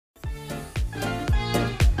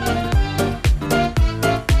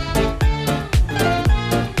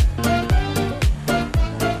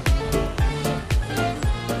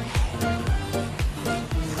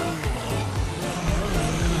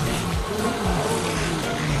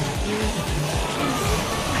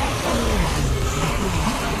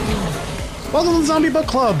Welcome to the Zombie Book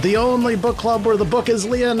Club, the only book club where the book is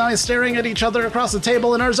Leah and I staring at each other across the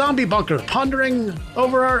table in our zombie bunker, pondering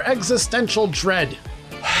over our existential dread.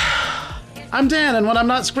 I'm Dan, and when I'm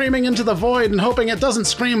not screaming into the void and hoping it doesn't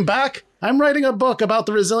scream back, I'm writing a book about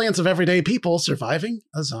the resilience of everyday people surviving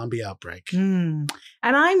a zombie outbreak. And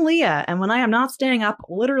I'm Leah, and when I am not staying up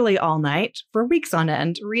literally all night for weeks on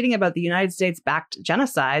end, reading about the United States-backed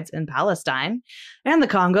genocides in Palestine and the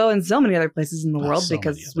Congo and so many other places in the world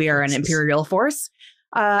because we are an imperial force,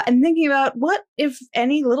 and thinking about what, if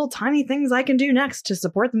any, little tiny things I can do next to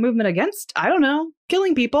support the movement against, I don't know,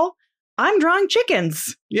 killing people. I'm drawing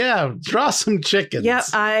chickens. Yeah, draw some chickens.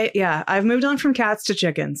 I've moved on from cats to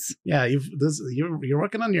chickens. Yeah, you're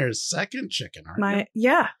working on your second chicken, aren't you?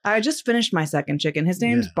 Yeah, I just finished my second chicken. His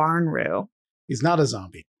name's Barnroo. He's not a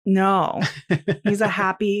zombie. No, he's a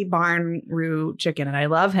happy Barnroo chicken, and I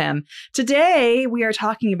love him. Today we are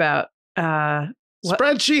talking about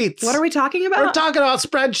spreadsheets. What are we talking about? We're talking about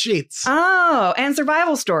spreadsheets. Oh, and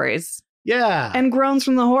survival stories. Yeah. And groans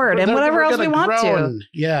from the horde and whatever else we want to.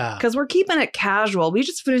 Yeah. Because we're keeping it casual. We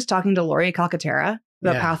just finished talking to Lori Calcaterra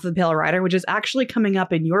about Path of the Pale Rider, which is actually coming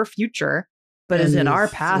up in your future, but is in our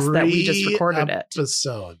past that we just recorded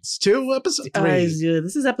episodes. 2 episodes? 3.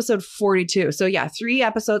 This is episode 42. So 3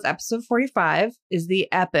 episodes. Episode 45 is the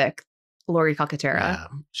epic Lori Calcaterra. Yeah,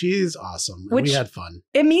 she's awesome. And we had fun.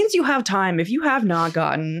 It means you have time. If you have not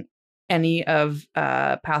gotten any of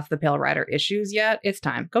Path of the Pale Rider issues yet, it's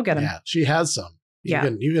time. Go get them. Yeah, she has some. You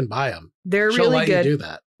can buy them. They're She'll really let good. You do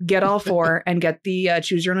that. Get all 4 and get the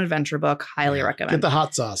Choose Your Own Adventure book. Highly recommend. Get the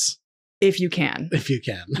hot sauce. If you can. If you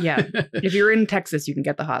can. Yeah. If you're in Texas, you can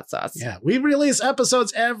get the hot sauce. Yeah. We release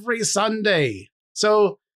episodes every Sunday.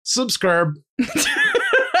 So subscribe.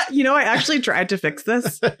 I actually tried to fix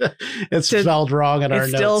this. It's spelled wrong in our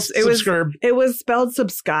notes. It was spelled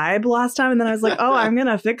subscribe last time, and then I was like, oh, I'm going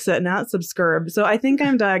to fix it, not subscribe. So I think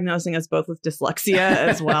I'm diagnosing us both with dyslexia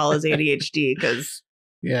as well as ADHD, because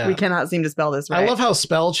we cannot seem to spell this right. I love how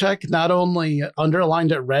spell check not only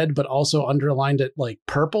underlined it red, but also underlined it like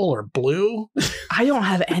purple or blue. I don't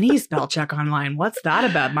have any spell check online. What's that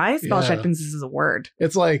about? My spell check thinks this is a word.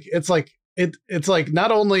 It's like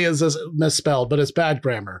not only is this misspelled, but it's bad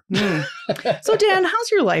grammar. So Dan,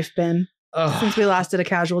 how's your life been since we last did a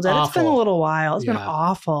casual dead? Awful. It's been a little while. It's been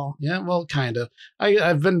awful. Yeah, well, kind of.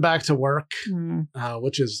 I've been back to work,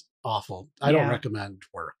 which is awful. I don't recommend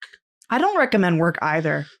work. I don't recommend work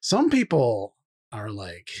either. Some people are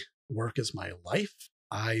like, work is my life.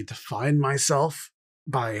 I define myself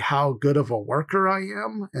by how good of a worker I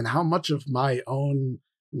am and how much of my own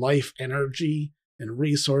life energy and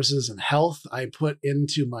resources and health I put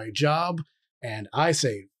into my job. And I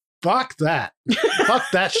say, fuck that. Fuck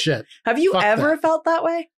that shit. Have you ever felt that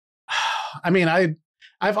way? I mean,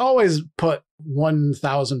 I've always put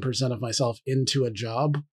 1,000% of myself into a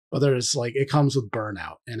job, whether it's like it comes with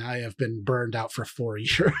burnout, and I have been burned out for 4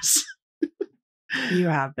 years. You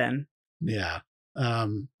have been. Yeah.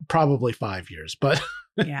 Probably 5 years, but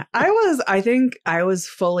yeah, I think I was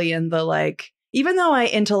fully in the even though I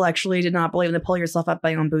intellectually did not believe in the pull yourself up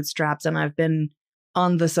by your own bootstraps, and I've been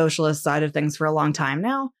on the socialist side of things for a long time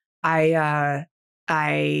now, I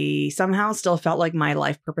somehow still felt like my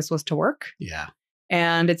life purpose was to work. Yeah.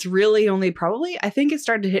 And it's really only I think it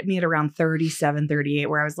started to hit me at around 37, 38,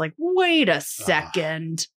 where I was like, wait a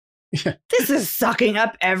second. This is sucking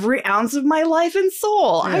up every ounce of my life and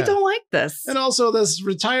soul. I don't like this. And also this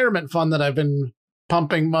retirement fund that I've been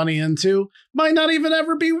pumping money into might not even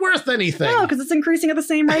ever be worth anything. No, because it's increasing at the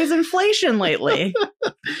same rate as inflation lately.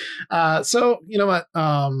 So you know what?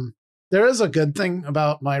 There is a good thing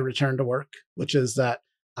about my return to work, which is that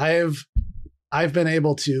I've been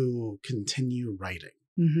able to continue writing.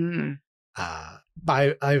 Mm-hmm.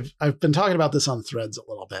 I've been talking about this on Threads a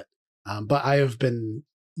little bit, but I have been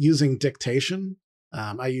using dictation.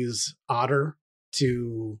 I use Otter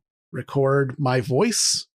to record my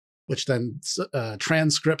voice, which then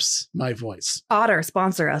transcripts my voice. Otter,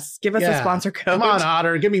 sponsor us. Give us a sponsor code. Come on,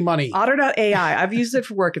 Otter. Give me money. Otter.ai. I've used it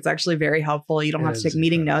for work. It's actually very helpful. You don't have to take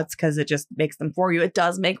meeting notes because it just makes them for you. It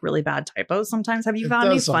does make really bad typos sometimes. Have you found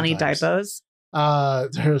any funny typos?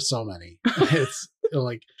 There's so many. It's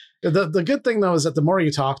like the good thing, though, is that the more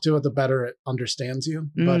you talk to it, the better it understands you.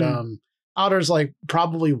 But Otter's like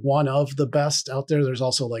probably one of the best out there. There's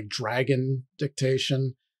also like Dragon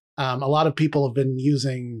dictation. A lot of people have been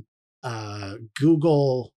using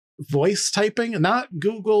Google voice typing, and not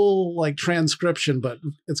Google like transcription, but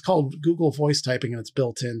it's called Google voice typing, and it's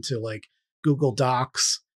built into like Google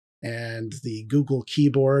Docs and the Google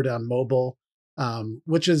keyboard on mobile,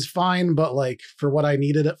 which is fine. But like for what I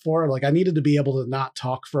needed it for, like I needed to be able to not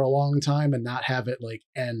talk for a long time and not have it like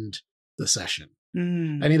end the session.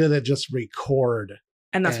 Mm. I needed to just record.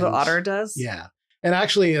 And that's what Otter does? Yeah. And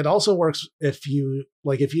actually, it also works if you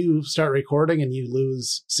start recording and you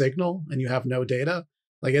lose signal and you have no data,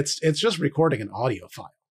 like it's just recording an audio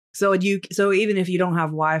file. So even if you don't have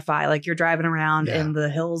Wi-Fi, like you're driving around in the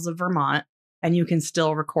hills of Vermont, and you can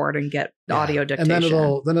still record and get audio dictation.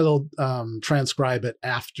 And then it'll transcribe it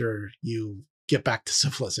after you get back to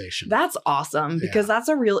civilization. That's awesome, because that's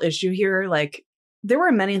a real issue here. Like, there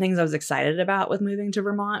were many things I was excited about with moving to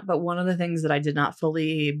Vermont, but one of the things that I did not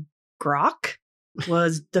fully grok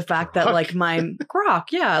was the fact that like my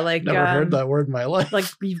grok, never heard that word in my life. Like,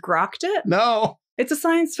 you've grokked it? No. It's a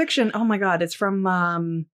science fiction. Oh my God. It's from,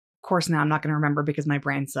 of course now I'm not going to remember because my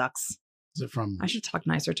brain sucks. Is it from? I should talk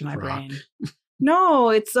nicer to my Grok? brain.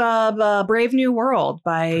 No, it's Brave New World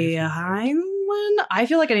by Heinlein. I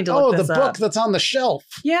feel like I need to look this up. Oh, the book that's on the shelf.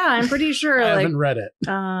 Yeah, I'm pretty sure. I haven't read it.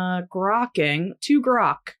 Grokking.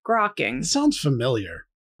 Grokking. It sounds familiar.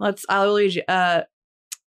 I'll read you.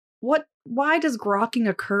 Why does grokking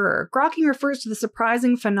occur? Grokking refers to the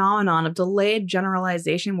surprising phenomenon of delayed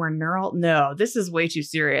generalization where no, this is way too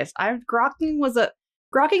serious.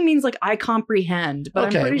 Grokking means like I comprehend, but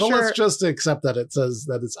I'm pretty sure. Let's just accept that it says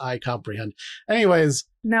that it's I comprehend. Anyways.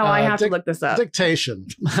 No, I have to look this up. Dictation.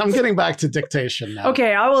 I'm getting back to dictation now.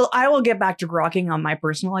 Okay, I will get back to grokking on my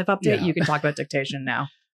personal life update. Yeah. You can talk about dictation now.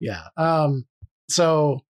 Yeah.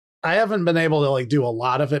 So I haven't been able to like do a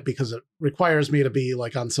lot of it because it requires me to be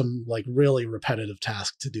like on some like really repetitive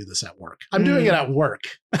task to do this at work. I'm doing it at work.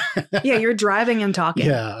 Yeah, you're driving and talking.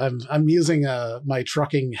 Yeah, I'm using my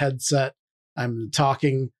trucking headset. I'm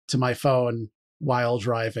talking to my phone while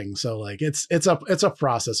driving. So like it's a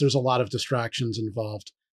process. There's a lot of distractions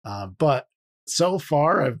involved. But so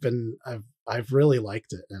far I've really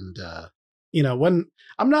liked it. And when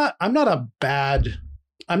I'm not bad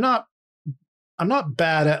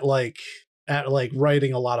at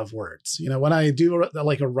writing a lot of words. When I do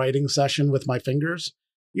like a writing session with my fingers,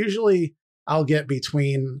 usually I'll get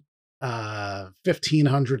between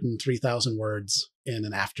 1,500 and 3,000 words in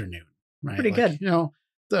an afternoon. Right? Pretty good.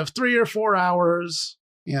 The 3 or 4 hours,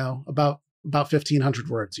 about 1,500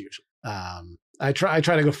 words usually. I try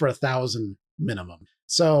to go for 1,000 minimum.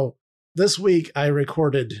 So this week I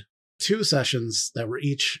recorded 2 sessions that were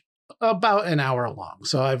each about an hour long.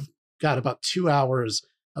 So I've got about 2 hours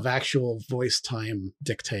of actual voice time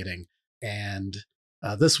dictating. And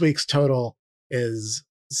this week's total is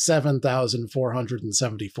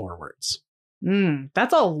 7,474 words.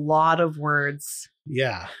 That's a lot of words.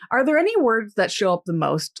 Yeah. Are there any words that show up the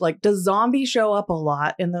most? Like, does zombie show up a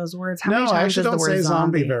lot in those words? How many times I actually does don't the word say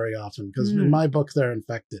zombie very often because in my book they're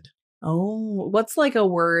infected. Oh, what's like a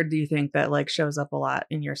word do you think that like shows up a lot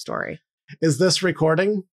in your story? Is this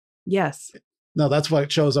recording? Yes. No, that's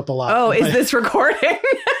what shows up a lot. Oh, is this recording?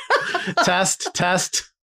 Test.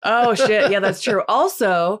 Oh shit. Yeah, that's true.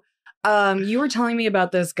 Also, you were telling me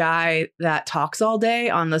about this guy that talks all day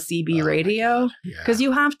on the CB radio. Because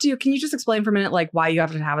you have to, can you just explain for a minute, like why you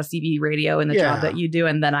have to have a CB radio in the job that you do?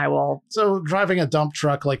 And then I will. So driving a dump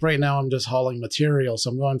truck, like right now I'm just hauling material. So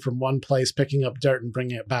I'm going from one place, picking up dirt and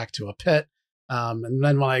bringing it back to a pit. And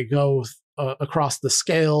then when I go across the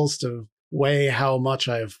scales to weigh how much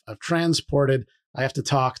I've transported, I have to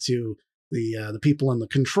talk to the people in the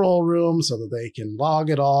control room so that they can log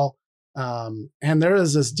it all. And there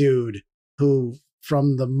is this dude who,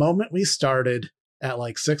 from the moment we started at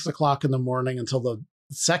like 6 o'clock in the morning until the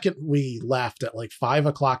second we left at like 5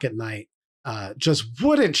 o'clock at night, just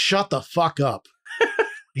wouldn't shut the fuck up.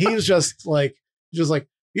 He was just like,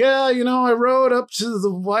 yeah, I rode up to the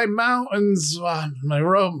White Mountains, my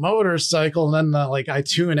motorcycle, and then I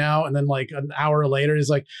tune out, and then like an hour later, he's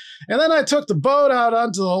like, and then I took the boat out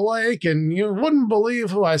onto the lake, and you wouldn't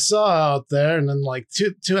believe who I saw out there. And then like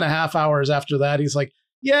two and a half hours after that, he's like,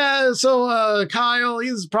 yeah, so Kyle,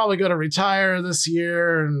 he's probably going to retire this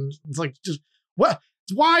year. And it's like, just what?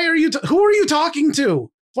 Why are you? Who are you talking to?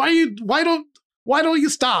 Why don't you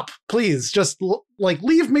stop? Please, just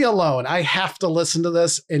leave me alone. I have to listen to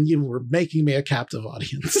this, and you were making me a captive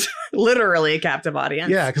audience. Literally a captive audience.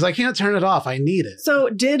 Yeah, because I can't turn it off. I need it. So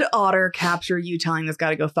did Otter capture you telling this guy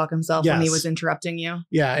to go fuck himself when he was interrupting you?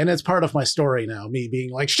 Yeah, and it's part of my story now, me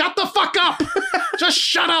being like, shut the fuck up! Just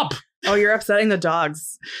shut up! Oh, you're upsetting the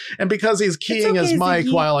dogs. And because he's keying his mic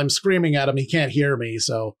while I'm screaming at him, he can't hear me,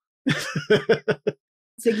 so...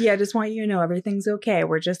 Ziggy, I just want you to know everything's okay.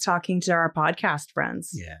 We're just talking to our podcast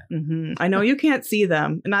friends. Yeah. Mm-hmm. I know you can't see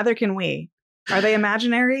them. Neither can we. Are they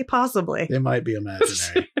imaginary? Possibly. They might be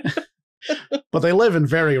imaginary. But they live in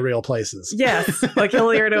very real places. Yes, like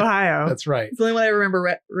Hilliard, Ohio. That's right. It's the only one I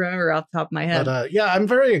remember off the top of my head. But yeah, I'm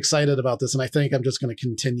very excited about this, and I think I'm just going to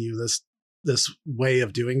continue this way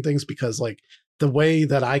of doing things because like the way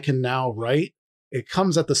that I can now write, it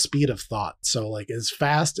comes at the speed of thought. So like as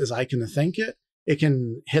fast as I can think it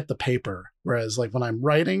can hit the paper. Whereas like when I'm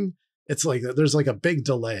writing, it's like there's like a big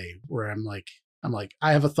delay where I'm like,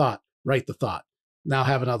 I have a thought, write the thought. Now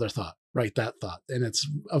have another thought, write that thought. And it's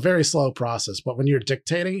a very slow process. But when you're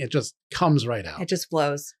dictating, it just comes right out. It just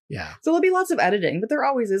flows. Yeah. So there'll be lots of editing, but there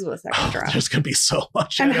always is with a second draft. There's going to be so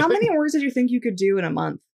much And editing. how many words did you think you could do in a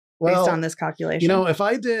month based on this calculation? You know, if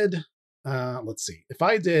I did, let's see, if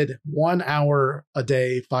I did 1 hour a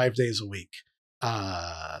day, 5 days a week,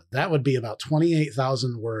 that would be about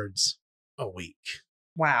 28,000 words a week.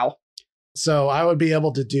 Wow. So I would be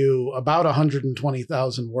able to do about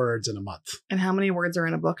 120,000 words in a month. And how many words are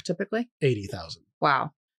in a book typically? 80,000.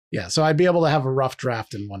 Wow. Yeah. So I'd be able to have a rough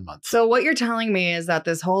draft in 1 month. So what you're telling me is that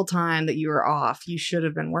this whole time that you were off, you should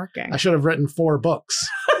have been working. I should have written 4 books.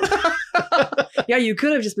 Yeah, you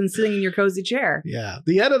could have just been sitting in your cozy chair. Yeah.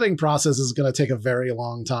 The editing process is going to take a very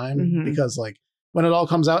long time because like when it all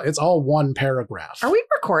comes out, it's all one paragraph. Are we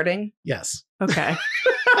recording? Yes. Okay.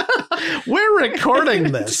 We're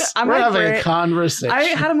recording this. We're having a conversation. I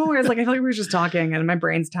had a moment where I was like, I feel like we were just talking and my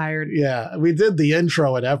brain's tired. Yeah, we did the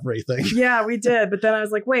intro and everything. Yeah, we did. But then I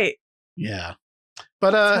was like, wait. Yeah.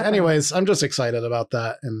 But anyways, I'm just excited about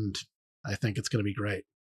that. And I think it's going to be great.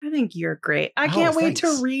 I think you're great. I can't wait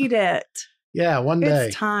to read it. Yeah, one day.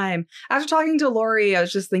 It's time. After talking to Lori, I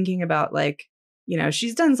was just thinking about like, you know,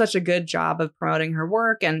 she's done such a good job of promoting her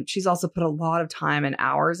work. And she's also put a lot of time and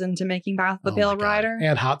hours into making Path of the Pale Rider.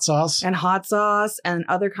 And hot sauce. And hot sauce and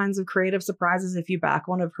other kinds of creative surprises if you back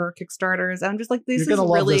one of her Kickstarters. I'm just like, this is really... You're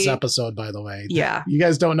going to love this episode, by the way. Yeah. You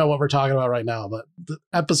guys don't know what we're talking about right now, but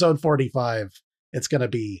episode 45, it's going to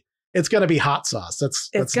be hot sauce.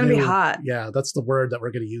 It's going to be hot. Yeah, that's the word that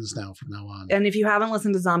we're going to use now from now on. And if you haven't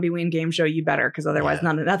listened to Zombieween Game Show, you better, because otherwise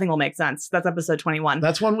nothing will make sense. That's episode 21.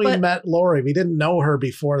 That's when we met Lori. We didn't know her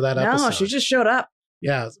before that episode. No, she just showed up.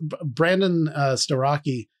 Yeah, Brandon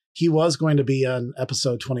Stori, he was going to be on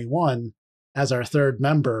episode 21 as our third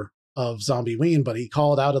member of Zombieween, but he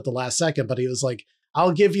called out at the last second. But he was like,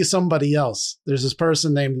 "I'll give you somebody else. There's this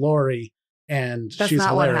person named Lori." And that's she's not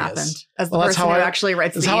hilarious. What happened. As the person who actually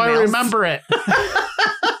writes the emails. That's how I remember it.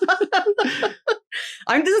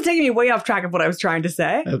 This is taking me way off track of what I was trying to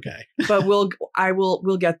say. Okay. But we'll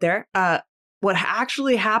get there. What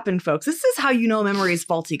actually happened, folks, this is how you know memory is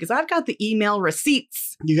faulty, because I've got the email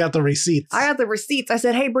receipts. You got the receipts. I got the receipts. I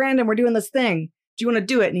said, hey, Brandon, we're doing this thing. Do you want to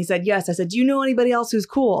do it? And he said, yes. I said, do you know anybody else who's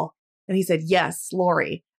cool? And he said, yes,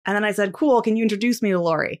 Lori. And then I said, cool, can you introduce me to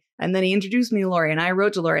Lori? And then he introduced me to Lori, and I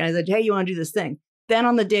wrote to Lori, and I said, hey, you want to do this thing? Then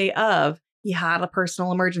on the day of, he had a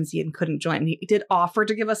personal emergency and couldn't join. And he did offer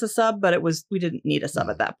to give us a sub, but we didn't need a sub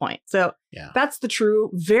at that point. So that's the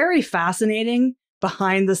true, very fascinating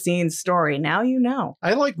behind the scenes story. Now you know.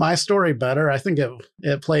 I like my story better. I think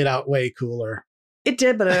it played out way cooler. It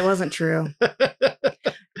did, but it wasn't true.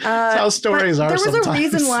 That's how stories are. There was sometimes. a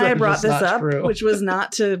reason why I brought this up, true. Which was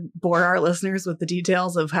not to bore our listeners with the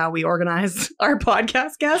details of how we organize our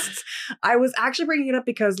podcast guests. I was actually bringing it up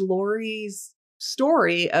because Lori's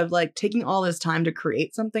story of like taking all this time to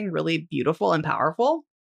create something really beautiful and powerful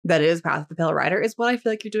that is Path of the Pale Rider is what I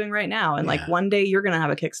feel like you're doing right now. And like one day you're going to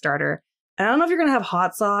have a Kickstarter. And I don't know if you're going to have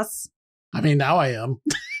hot sauce. I mean, now I am.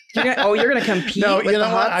 You're going to compete. No, with you know the what?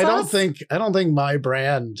 hot sauce? I don't think my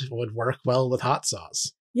brand would work well with hot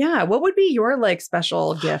sauce. Yeah, what would be your like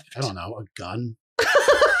special gift? I don't know, a gun.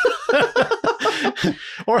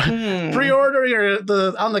 Or pre-order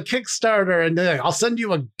on the Kickstarter and I'll send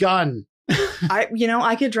you a gun.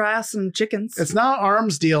 I could draw some chickens. It's not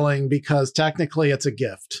arms dealing because technically it's a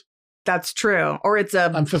gift. That's true. Or it's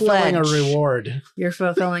I'm fulfilling a reward. You're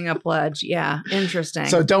fulfilling a pledge. Yeah. Interesting.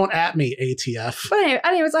 So don't at me, ATF. But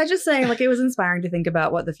anyways, I was just saying, like, it was inspiring to think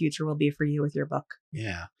about what the future will be for you with your book.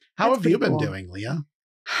 Yeah. How have you been doing, Leah?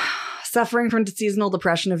 Suffering from seasonal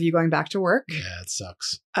depression of you going back to work. Yeah, it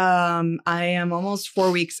sucks. I am almost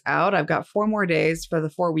 4 weeks out. I've got 4 more days for the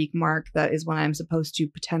 4-week mark. That is when I'm supposed to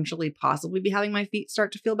potentially possibly be having my feet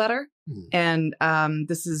start to feel better. And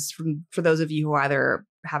this is for those of you who either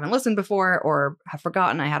haven't listened before or have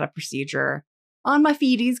forgotten, I had a procedure on my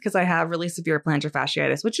feeties because I have really severe plantar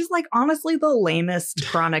fasciitis, which is like honestly the lamest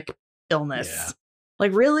chronic illness. Yeah.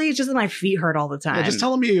 Like really, just that my feet hurt all the time. Yeah, just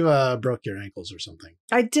tell them you broke your ankles or something.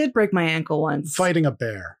 I did break my ankle once. Fighting a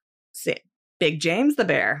bear. Big James the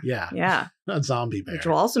bear. Yeah. Yeah. A zombie bear. Which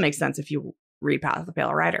will also make sense if you read Path of the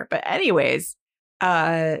Pale Rider. But anyways,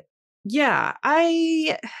 yeah,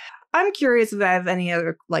 I'm curious if I have any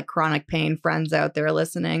other like chronic pain friends out there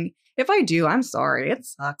listening. If I do, I'm sorry. It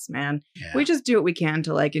sucks, man. Yeah. We just do what we can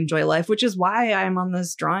to like enjoy life, which is why I'm on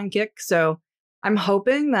this drawing kick. So I'm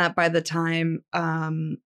hoping that by the time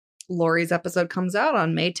Lori's episode comes out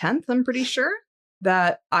on May 10th, I'm pretty sure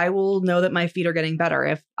that I will know that my feet are getting better.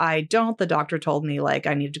 If I don't, the doctor told me like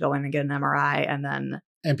I need to go in and get an MRI and then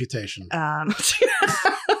amputation.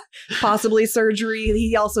 Possibly surgery.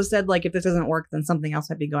 He also said like if this doesn't work, then something else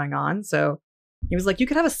might be going on. So he was like, you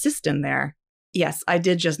could have a cyst in there. Yes, I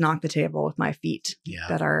did just knock the table with my feet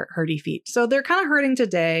that are hurty feet. So they're kind of hurting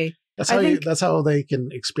today. That's how they can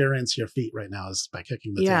experience your feet right now is by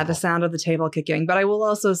kicking the table. Yeah, the sound of the table kicking. But I will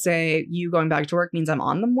also say you going back to work means I'm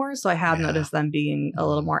on them more. So I have noticed them being a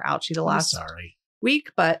little more ouchy the last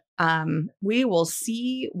week. But we will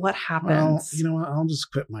see what happens. Well, you know what? I'll just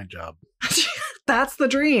quit my job. That's the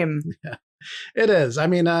dream. Yeah, it is. I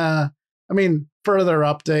mean, further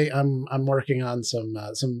update. I'm working on some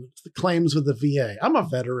claims with the VA. I'm a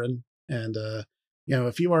veteran, and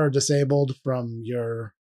if you are disabled from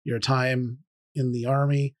your time in the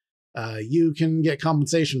Army, you can get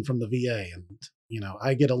compensation from the VA, and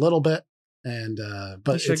I get a little bit, and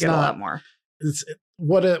but you should get a lot more. It's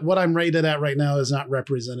what I'm rated at right now is not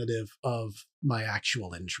representative of my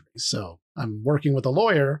actual injury. So I'm working with a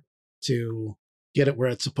lawyer to get it where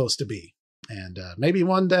it's supposed to be, and maybe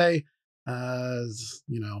one day.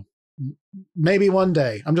 Maybe one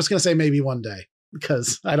day. I'm just going to say maybe one day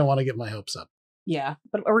because I don't want to get my hopes up. Yeah.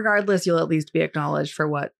 But regardless, you'll at least be acknowledged for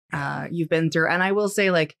what you've been through. And I will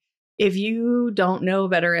say, like, if you don't know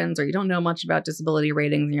veterans or you don't know much about disability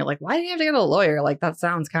ratings and you're like, why do you have to get a lawyer? Like, that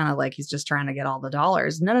sounds kind of like he's just trying to get all the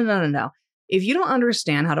dollars. No. If you don't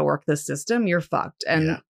understand how to work this system, you're fucked.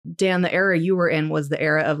 And Dan, the era you were in was the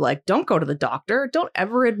era of like, don't go to the doctor. Don't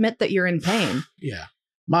ever admit that you're in pain. Yeah.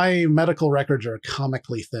 My medical records are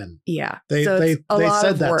comically thin. Yeah. They said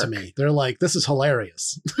that to me. They're like, this is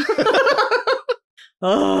hilarious.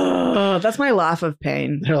 Oh, that's my laugh of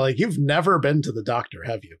pain. They're like, you've never been to the doctor,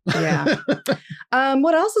 have you? Yeah.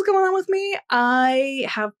 What else is going on with me? I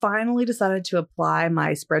have finally decided to apply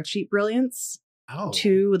my spreadsheet brilliance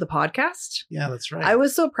to the podcast. Yeah, that's right. I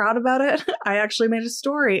was so proud about it. I actually made a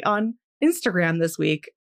story on Instagram this week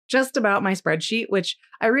just about my spreadsheet, which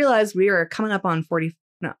I realized we are coming up on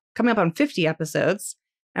 50 episodes,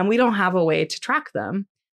 and we don't have a way to track them.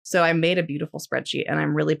 So I made a beautiful spreadsheet, and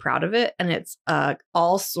I'm really proud of it. And it's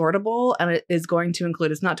all sortable, and it is going to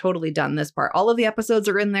include, it's not totally done this part. All of the episodes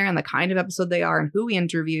are in there and the kind of episode they are and who we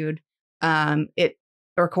interviewed. It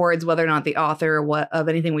records whether or not the author of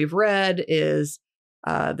anything we've read is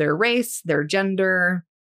their race, their gender.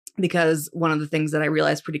 Because one of the things that I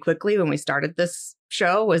realized pretty quickly when we started this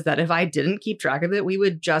show was that if I didn't keep track of it, we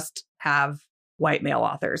would just have white male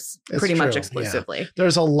authors pretty much exclusively. Yeah.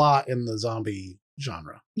 There's a lot in the zombie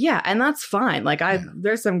genre. Yeah, and that's fine. Like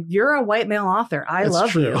you're a white male author. I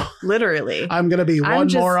love you. Literally. I'm going to be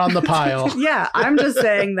one more on the pile. Yeah, I'm just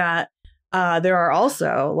saying that there are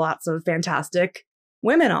also lots of fantastic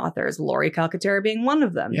women authors, Lori Calcaterra being one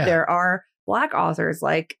of them. Yeah. There are Black authors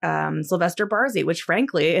like Sylvester Barzy, which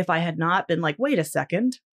frankly, if I had not been like, wait a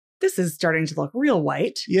second, this is starting to look real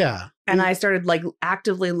white. Yeah. And I started like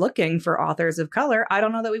actively looking for authors of color. I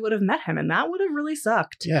don't know that we would have met him, and that would have really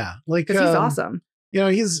sucked. Yeah. Like, because he's awesome.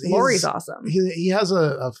 Lori's awesome. He has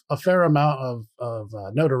a fair amount of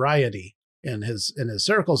notoriety in his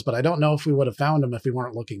circles, but I don't know if we would have found him if we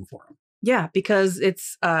weren't looking for him. Yeah, because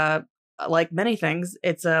it's like many things,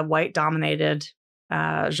 it's a white dominated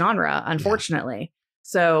genre, unfortunately. Yeah.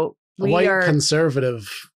 So we are conservative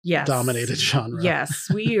dominated genre. Yes,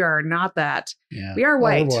 we are not that. Yeah. We are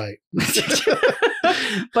white. White.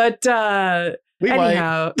 But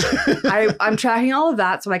anyhow, I'm tracking all of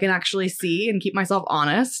that so I can actually see and keep myself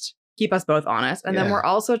honest, keep us both honest. And then we're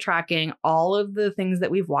also tracking all of the things that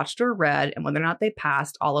we've watched or read and whether or not they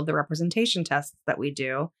passed all of the representation tests that we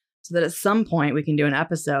do, so that at some point we can do an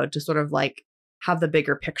episode to sort of like have the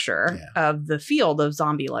bigger picture of the field of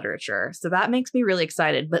zombie literature. So that makes me really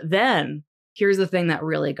excited. But then here's the thing that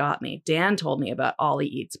really got me. Dan told me about Ollie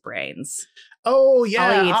Eats Brains. Oh,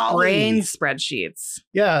 yeah. Ollie Eats Brains spreadsheets.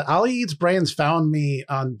 Yeah. Ollie Eats Brains found me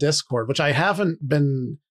on Discord, which I haven't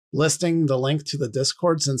been listing the link to the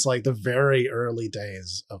Discord since like the very early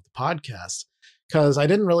days of the podcast, because I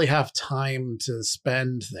didn't really have time to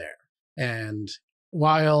spend there. And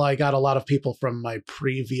while I got a lot of people from my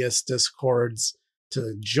previous Discords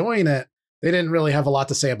to join it, they didn't really have a lot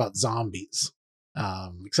to say about zombies,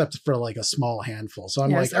 except for like a small handful. So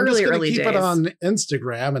I'm I'm just going to keep it on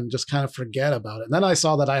Instagram and just kind of forget about it. And then I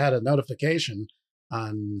saw that I had a notification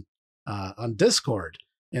on Discord,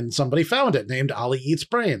 and somebody found it named Ollie Eats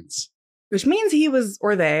Brains. Which means he was,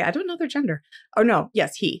 or they, I don't know their gender. Oh, no.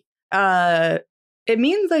 Yes, he. It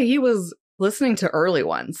means that he was listening to early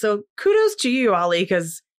ones. So kudos to you, Ollie,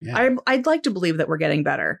 because I'd like to believe that we're getting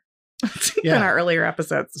better than our earlier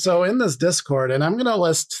episodes. So in this Discord, and I'm going to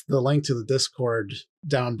list the link to the Discord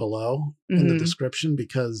down below in the description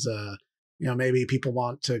because, maybe people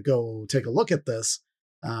want to go take a look at this.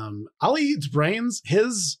 Ollie Eats Brains,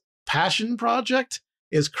 his passion project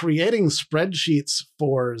is creating spreadsheets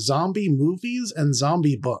for zombie movies and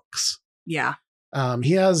zombie books. Yeah.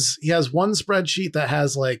 He has one spreadsheet that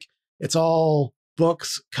has it's all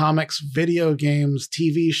books, comics, video games,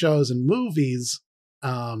 TV shows, and movies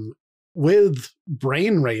with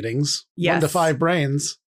brain ratings, 1 to 5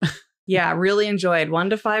 brains. Yeah, really enjoyed 1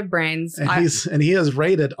 to 5 brains. And he has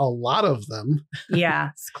rated a lot of them. Yeah,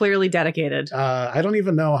 it's clearly dedicated. I don't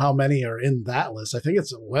even know how many are in that list. I think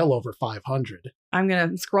it's well over 500. I'm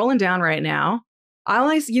scrolling down right now.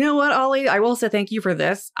 You know what, Ollie? I will say thank you for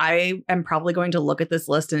this. I am probably going to look at this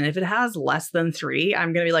list, and if it has less than 3,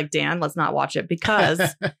 I'm going to be like, Dan, let's not watch it, because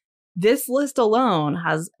this list alone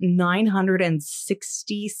has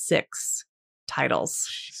 966 titles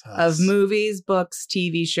of movies, books,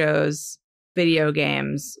 TV shows, video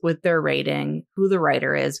games with their rating, who the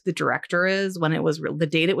writer is, who the director is, when it was, the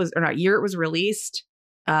date it was, or not, year it was released.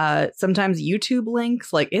 Sometimes YouTube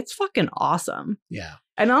links. It's fucking awesome. Yeah.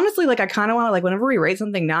 And honestly, I kind of want to, whenever we rate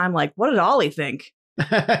something now, I'm like, what did Ollie think?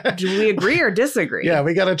 Do we agree or disagree? Yeah,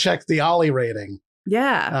 we got to check the Ollie rating.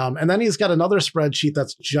 Yeah. And then he's got another spreadsheet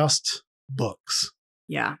that's just books.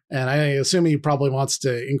 Yeah. And I assume he probably wants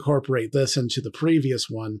to incorporate this into the previous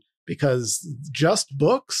one because just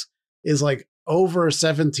books is over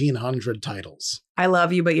 1,700 titles. I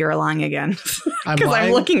love you, but you're lying again. Because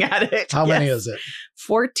I'm looking at it. How many is it?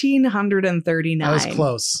 1,439. I was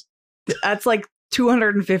close. That's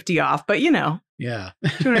 250 off, but Yeah.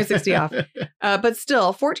 260 off. But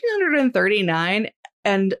still, 1,439.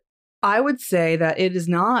 And I would say that it is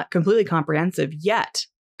not completely comprehensive yet.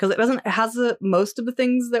 Because it has most of the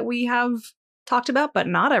things that we have talked about, but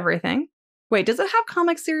not everything. Wait, does it have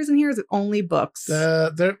comic series in here? Or is it only books? I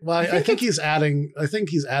think he's adding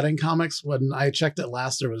comics. When I checked it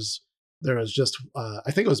last, there was just I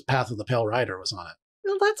think it was Path of the Pale Rider was on it.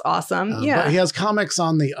 Well, that's awesome. Yeah, but he has comics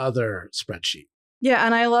on the other spreadsheet. Yeah,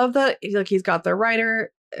 and I love that he's got the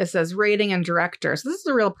writer. It says rating and director. So this is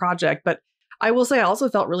a real project, but I will say I also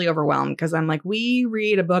felt really overwhelmed because I'm we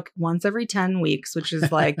read a book once every 10 weeks, which is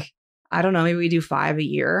I don't know, maybe we do 5 a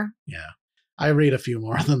year. Yeah. I read a few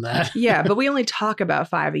more than that. Yeah, but we only talk about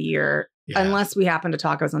 5 a year unless we happen to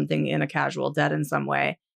talk about something in a casual dead in some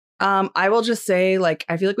way. I will just say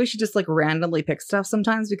I feel we should just randomly pick stuff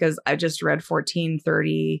sometimes because I just read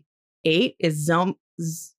 1438 is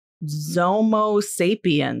Zomo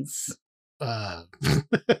Sapiens.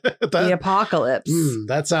 The apocalypse.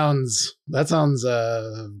 That sounds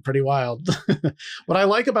pretty wild. What I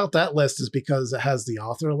like about that list is because it has the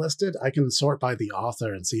author listed, I can sort by the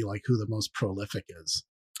author and see who the most prolific is.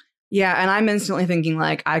 Yeah, and I'm instantly thinking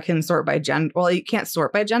I can sort by gender. Well, you can't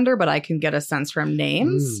sort by gender, but I can get a sense from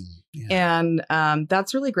names. And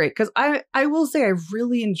that's really great because I will say I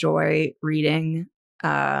really enjoy reading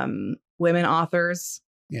women authors.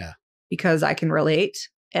 Yeah. Because I can relate.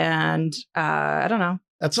 And I don't know.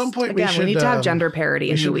 At some point, we need to have gender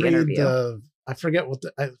parity in who we interview. I forget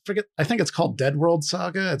I think it's called Dead World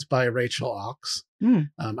Saga. It's by Rachel Ox.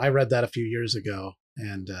 I read that a few years ago,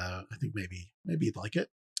 and I think maybe you'd like it.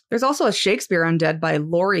 There's also a Shakespeare Undead by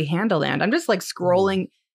Laurie Handeland. I'm just scrolling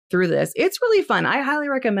through this. It's really fun. I highly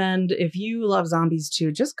recommend if you love zombies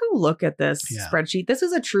too, just go look at this spreadsheet. This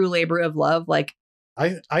is a true labor of love.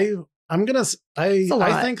 I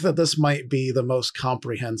think that this might be the most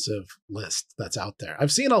comprehensive list that's out there.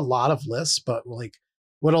 I've seen a lot of lists, but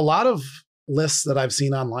what a lot of lists that I've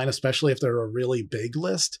seen online, especially if they're a really big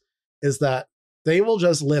list, is that they will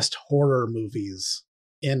just list horror movies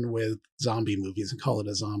in with zombie movies and call it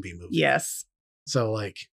a zombie movie. Yes. So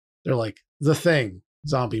they're The Thing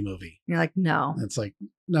zombie movie. You're no. It's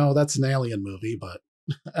no, that's an alien movie, but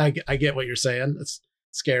I get what you're saying. It's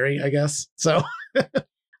scary, I guess. So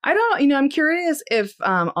I don't, I'm curious if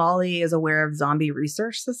Ollie is aware of Zombie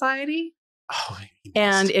Research Society. Oh,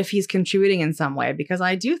 and if he's contributing in some way, because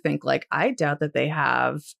I do think I doubt that they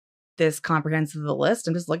have this comprehensive list.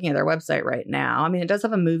 I'm just looking at their website right now. I mean, it does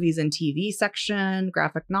have a movies and TV section,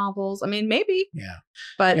 graphic novels. I mean, maybe. Yeah.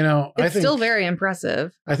 But it's still very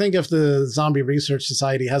impressive. I think if the Zombie Research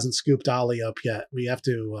Society hasn't scooped Ollie up yet, we have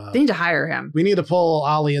to. They need to hire him. We need to pull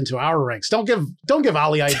Ollie into our ranks. Don't give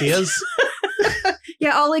Ollie ideas.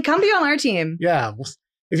 Yeah, Ollie, come be on our team. Yeah.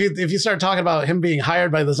 if you start talking about him being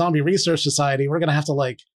hired by the Zombie Research Society, we're gonna have to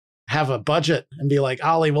like have a budget and be like,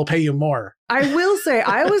 Ollie, we'll pay you more. I will say,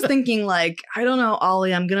 I was thinking like, I don't know,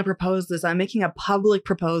 Ollie, I'm gonna propose this. I'm making a public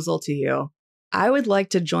proposal to you. I would like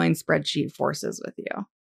to join spreadsheet forces with you.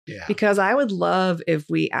 Yeah. Because I would love if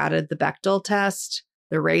we added the Bechdel test,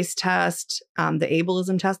 the race test, the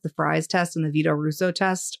ableism test, the Fry's test, and the Vito Russo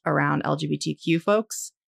test around LGBTQ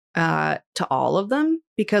folks to all of them.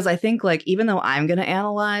 Because I think like, even though I'm going to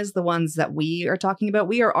analyze the ones that we are talking about,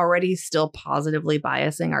 we are already still positively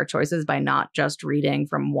biasing our choices by not just reading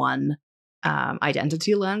from one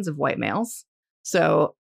identity lens of white males.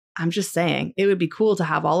 So I'm just saying it would be cool to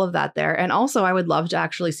have all of that there. And also I would love to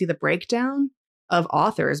actually see the breakdown of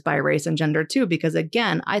authors by race and gender too, because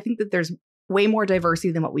again, I think that there's way more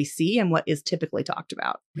diversity than what we see and what is typically talked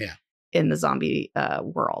about in the zombie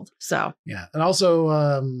world. So yeah. And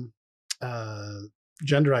also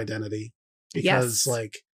gender identity, because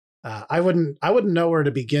like I wouldn't know where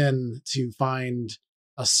to begin to find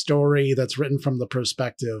a story that's written from the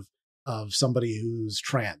perspective of somebody who's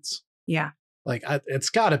trans. Yeah. Like it's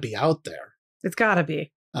got to be out there. It's got to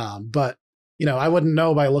be. But you know, I wouldn't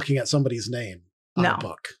know by looking at somebody's name on a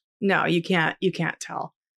book. No, you can't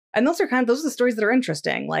tell. And those are the stories that are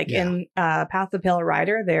interesting. Like in Path of the Pale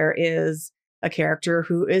Rider, there is a character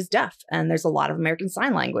who is deaf, and there's a lot of American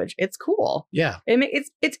Sign Language. It's cool. Yeah,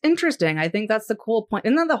 it's interesting. I think that's the cool point.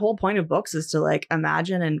 And then the whole point of books is to like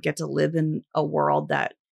imagine and get to live in a world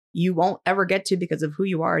that you won't ever get to because of who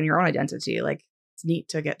you are and your own identity. Like it's neat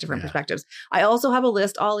to get different perspectives. I also have a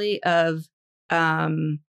list, Ollie, of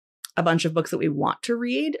a bunch of books that we want to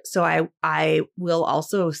read. So I will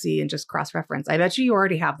also see and just cross-reference. I bet you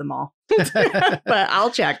already have them all, but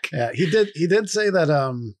I'll check. Yeah, he did say that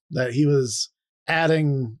that he was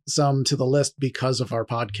adding some to the list because of our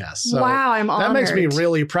podcast. So wow, I'm honored. That makes me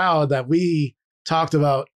really proud that we talked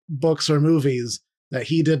about books or movies that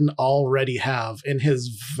he didn't already have in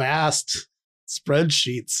his vast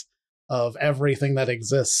spreadsheets of everything that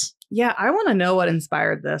exists. Yeah, I want to know what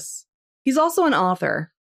inspired this. He's also an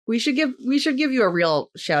author. We should give you a real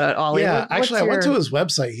shout out, Ollie. Yeah, actually, I went to his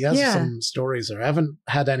website. He has some stories there. I haven't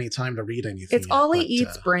had any time to read anything. It's Ollie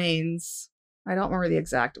Eats Brains. I don't remember the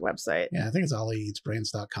exact website. Yeah, I think it's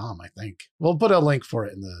ollieeatsbrains.com, I think. We'll put a link for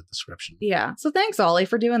it in the description. Yeah. So thanks, Ollie,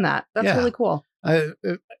 for doing that. That's really cool. I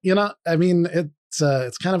mean,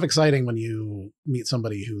 it's kind of exciting when you meet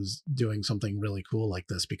somebody who's doing something really cool like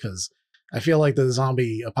this, because I feel like the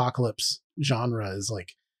zombie apocalypse genre is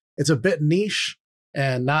like, it's a bit niche.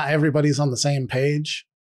 And not everybody's on the same page.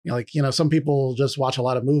 Some people just watch a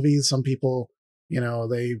lot of movies. Some people,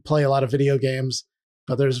 they play a lot of video games.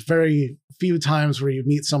 But there's very few times where you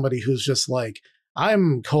meet somebody who's just like,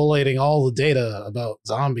 I'm collating all the data about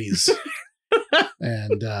zombies.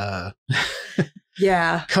 And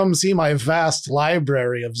come see my vast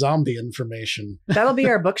library of zombie information. That'll be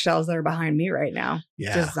our bookshelves that are behind me right now.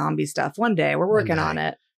 Yeah. Just zombie stuff. One day. We're working on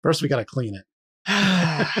it. First, we got to clean it.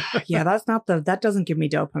 Yeah, that doesn't give me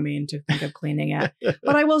dopamine to think of cleaning it.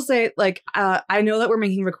 But I will say, like, I know that we're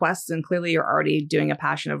making requests, and clearly you're already doing a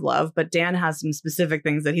passion of love, but Dan has some specific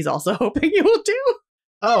things that he's also hoping you will do.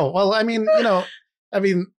 Oh, well, I mean,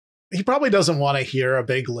 he probably doesn't want to hear a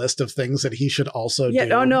big list of things that he should also do.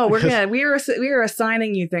 Oh no, we are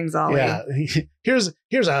assigning you things, Ollie. Yeah, here's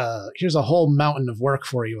a whole mountain of work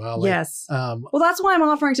for you, Ollie. Yes. Well, that's why I'm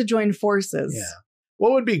offering to join forces. Yeah.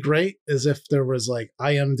 What would be great is if there was like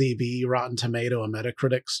IMDb, Rotten Tomato, and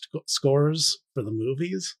Metacritic scores for the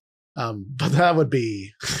movies. But that would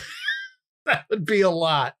be a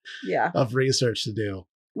lot of research to do.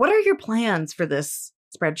 What are your plans for this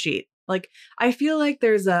spreadsheet? Like, I feel like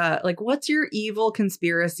there's what's your evil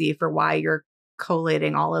conspiracy for why you're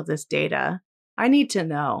collating all of this data? I need to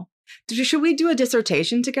know. Should we do a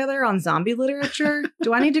dissertation together on zombie literature?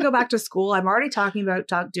 Do I need to go back to school? I'm already talking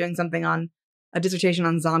about doing something on a dissertation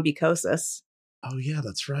on zombie-cosis. Oh, yeah,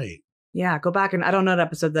 that's right. Yeah, go back and I don't know what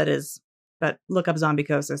episode that is, but look up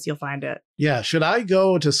zombie-cosis. You'll find it. Yeah. Should I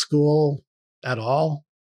go to school at all?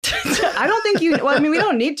 I don't think we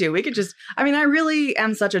don't need to. We could just, I really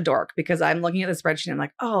am such a dork because I'm looking at the spreadsheet and I'm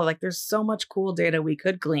like, oh, like there's so much cool data we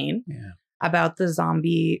could glean about the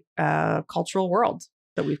zombie cultural world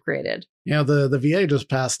that we've created. The VA just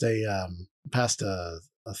passed a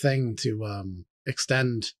thing to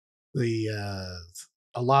extend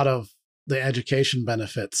a lot of the education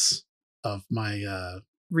benefits of my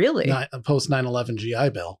post 9/11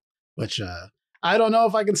 GI Bill, which I don't know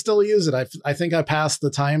if I can still use it. I think I passed the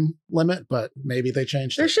time limit, but maybe they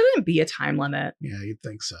changed it. There shouldn't be a time limit. Yeah, you'd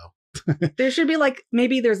think so. There should be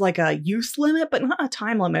maybe there's like a use limit, but not a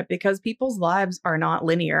time limit, because people's lives are not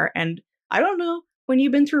linear. And I don't know. when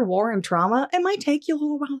you've been through war and trauma, it might take you a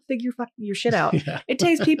little while to figure your shit out. Yeah. It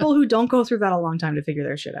takes people who don't go through that a long time to figure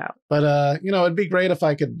their shit out. But, it'd be great if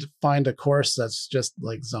I could find a course that's just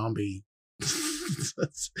like zombie.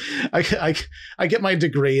 I get my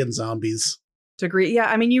degree in zombies. Degree. Yeah.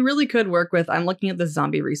 I mean, you really could work with, I'm looking at the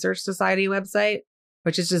Zombie Research Society website,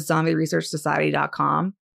 which is just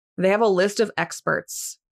zombieresearchsociety.com. They have a list of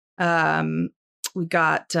experts. We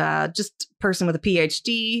got just a person with a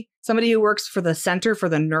PhD, somebody who works for the Center for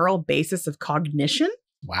the Neural Basis of Cognition.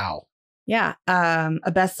 Wow. Yeah.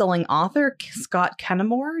 A best-selling author, Scott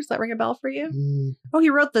Kennemore. Does that ring a bell for you? Oh, he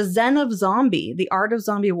wrote The Zen of Zombie, The Art of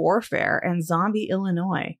Zombie Warfare, and Zombie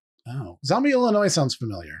Illinois. Oh, Zombie Illinois sounds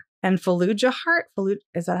familiar. And Fallujah Heart.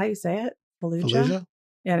 Is that how you say it? Fallujah?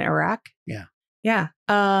 Yeah, in Iraq? Yeah. Yeah.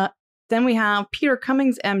 Then we have Peter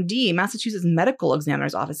Cummings, MD, Massachusetts Medical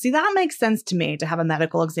Examiner's Office. See, that makes sense to me to have a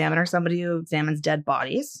medical examiner, somebody who examines dead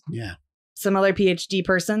bodies. Yeah. Some other PhD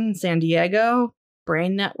person, San Diego,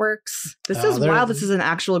 Brain Networks. This is wild. This is an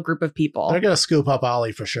actual group of people. They're going to scoop up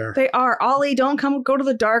Ollie for sure. They are. Ollie, don't go to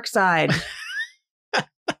the dark side.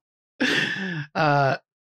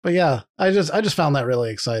 But yeah, I just found that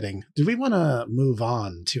really exciting. Do we want to move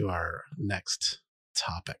on to our next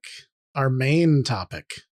topic? Our main topic.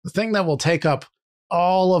 The thing that will take up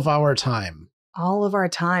all of our time. All of our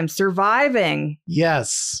time. Surviving.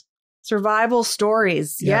 Yes. Survival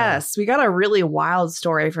stories. Yeah. Yes. We got a really wild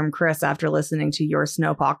story from Chris after listening to your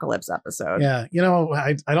Snowpocalypse episode. Yeah.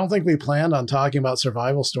 I don't think we planned on talking about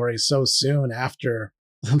survival stories so soon after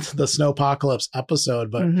the Snowpocalypse episode,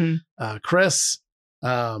 but Chris,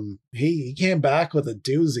 he came back with a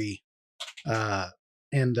doozy,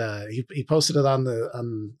 and he posted it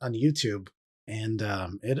on YouTube. And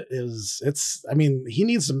he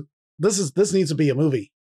needs some, this needs to be a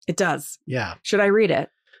movie. It does. Yeah. Should I read it?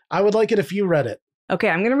 I would like it if you read it. Okay.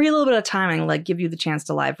 I'm going to read a little bit of timing, give you the chance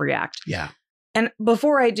to live react. Yeah. And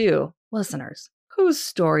before I do, listeners, whose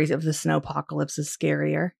stories of the snowpocalypse is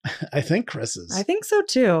scarier? I think Chris's. I think so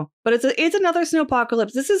too. But it's another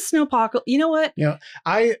snowpocalypse. This is snowpocalypse. You know what?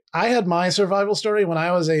 I had my survival story when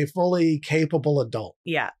I was a fully capable adult.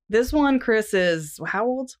 Yeah. This one, Chris is how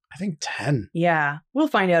old? I think 10. Yeah. We'll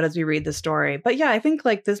find out as we read the story. But yeah, I think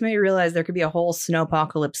this made me realize there could be a whole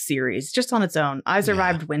snowpocalypse series just on its own. I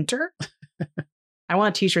survived winter. I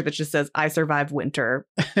want a t-shirt that just says, I survived winter.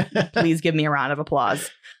 Please give me a round of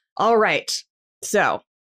applause. All right. So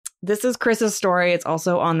this is Chris's story. It's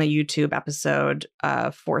also on the YouTube episode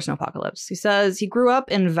for Snowpocalypse. He says he grew up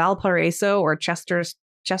in Valparaiso or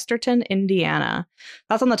Chesterton, Indiana.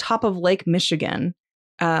 That's on the top of Lake Michigan,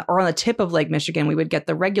 or on the tip of Lake Michigan. We would get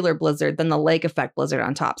the regular blizzard, then the lake effect blizzard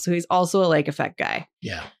on top. So he's also a lake effect guy.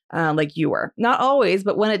 Yeah. Like you were. Not always,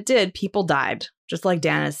 but when it did, people died, just like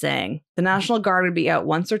Dan is saying. The National Guard would be out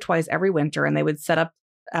once or twice every winter, and they would set up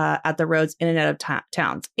at the roads in and out of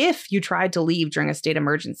towns. If you tried to leave during a state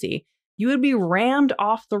emergency, you would be rammed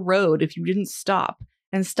off the road if you didn't stop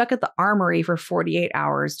and stuck at the armory for 48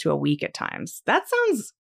 hours to a week at times. That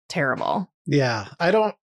sounds terrible. Yeah. I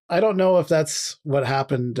don't know if that's what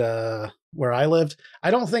happened where I lived. I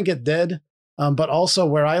don't think it did. But also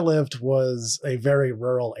where I lived was a very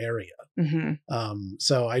rural area. Mm-hmm.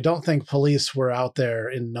 So I don't think police were out there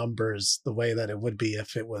in numbers the way that it would be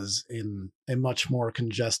if it was in a much more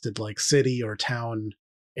congested city or town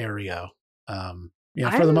area.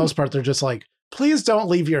 For the most part, they're just like, please don't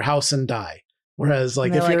leave your house and die. Whereas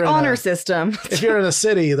if you're honor system, if you're in a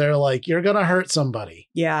city, they're like, you're going to hurt somebody.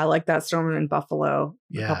 Yeah. Like that storm in Buffalo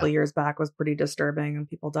a couple of years back was pretty disturbing and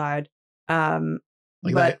people died.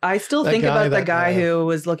 But I still think about the guy who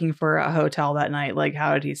was looking for a hotel that night.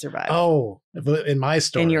 How did he survive? Oh, in my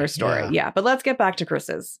story. In your story. Yeah. But let's get back to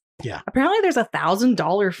Chris's. Yeah. Apparently there's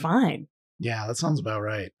 $1,000 fine. Yeah, that sounds about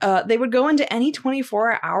right. They would go into any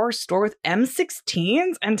 24-hour store with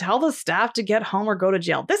M16s and tell the staff to get home or go to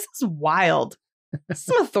jail. This is wild. This is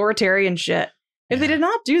some authoritarian shit. If they did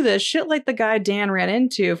not do this, shit like the guy Dan ran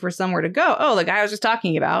into for somewhere to go. Oh, the guy I was just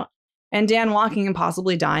talking about. And Dan walking and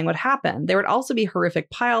possibly dying would happen. There would also be horrific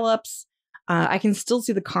pileups. I can still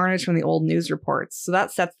see the carnage from the old news reports. So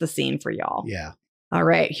that sets the scene for y'all. Yeah. All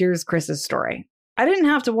right. Here's Chris's story. I didn't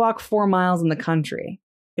have to walk 4 miles in the country.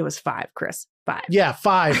 It was 5, Chris. 5. Yeah,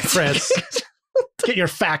 5, Chris. Get your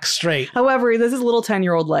facts straight. However, this is little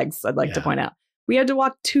 10-year-old legs, I'd like to point out. We had to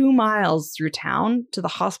walk 2 miles through town to the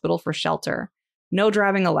hospital for shelter. No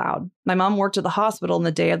driving allowed. My mom worked at the hospital on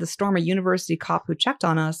the day of the storm. A university cop who checked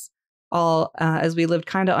on us all as we lived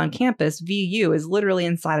kind of on campus. VU is literally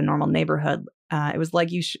inside a normal neighborhood. It was like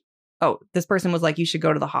this person was like, you should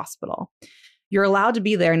go to the hospital. You're allowed to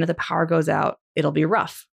be there, and if the power goes out, it'll be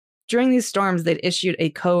rough. During these storms, they'd issued a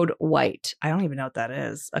code white. I don't even know what that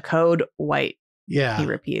is. A code white. Yeah. He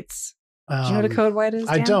repeats. Do you know what a code white is,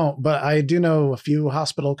 Dan? I don't, but I do know a few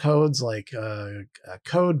hospital codes, like a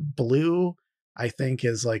code blue, I think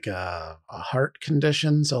is like a heart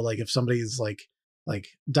condition. So like if somebody's like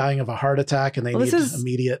dying of a heart attack and they need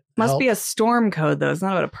immediate must help. Be a storm code though. It's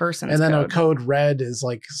not about a person's And then code. a code red is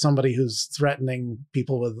like somebody who's threatening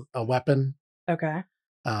people with a weapon. Okay.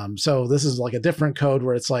 So this is like a different code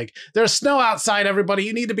where it's like, there's snow outside, everybody.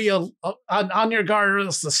 You need to be on your guard or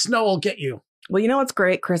else the snow will get you. Well, you know what's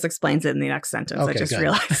great? Chris explains it in the next sentence. Okay, I just good.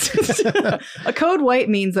 realized. A code white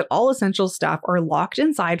means that all essential staff are locked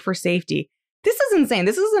inside for safety. This is insane.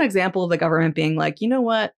 This is an example of the government being like, you know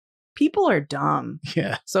what? People are dumb.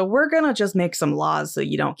 Yeah. So we're going to just make some laws so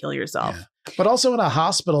you don't kill yourself. Yeah. But also in a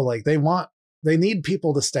hospital, like they need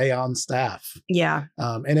people to stay on staff. Yeah.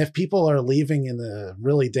 And if people are leaving in a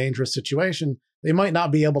really dangerous situation, they might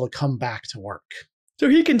not be able to come back to work. So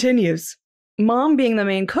he continues. Mom, being the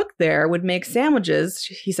main cook there, would make sandwiches.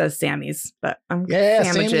 He says Sammy's, but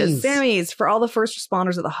sandwiches. Sammy's for all the first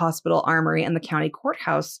responders at the hospital, armory, and the county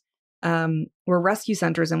courthouse, were rescue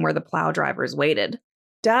centers and where the plow drivers waited.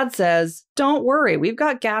 Dad says, don't worry, we've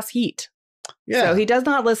got gas heat. Yeah. So he does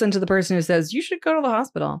not listen to the person who says, you should go to the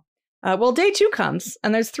hospital. Well, day 2 comes,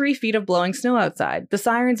 and there's 3 feet of blowing snow outside. The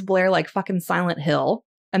sirens blare like fucking Silent Hill,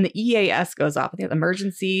 and the EAS goes off. I think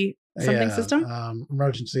emergency system?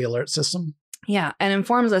 Emergency alert system. Yeah, and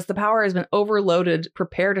informs us the power has been overloaded.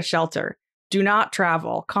 Prepare to shelter. Do not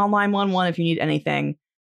travel. Call 911 if you need anything.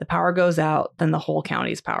 The power goes out, then the whole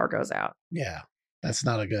county's power goes out. Yeah, that's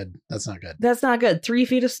not good. That's not good. 3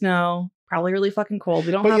 feet of snow. Probably really fucking cold.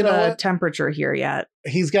 We don't have a temperature here yet.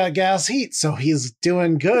 He's got gas heat, so he's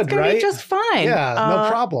doing good, it's gonna right? be just fine. Yeah, no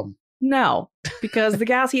problem. No, because the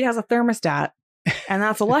gas heat has a thermostat, and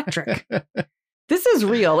that's electric. This is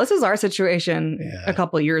real. This is our situation a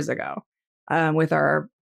couple of years ago with our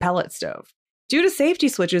pellet stove. Due to safety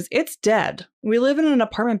switches, it's dead. We live in an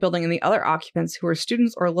apartment building, and the other occupants who are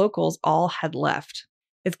students or locals all had left.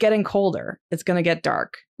 It's getting colder. It's going to get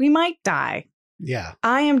dark. We might die. Yeah.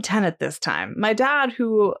 I am 10 at this time. My dad,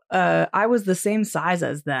 who I was the same size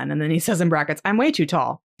as then, and then he says in brackets, I'm way too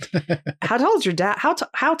tall. How tall is your dad?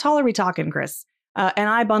 How tall are we talking, Chris? And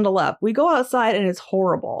I bundle up. We go outside and it's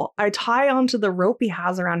horrible. I tie onto the rope he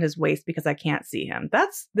has around his waist because I can't see him.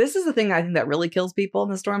 This is the thing I think that really kills people in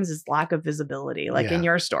the storms is lack of visibility, like in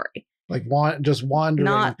your story. Like just wandering,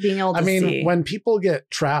 not being able to see. When people get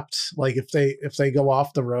trapped, like if they go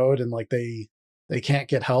off the road and like they can't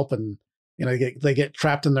get help and they get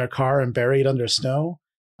trapped in their car and buried under snow.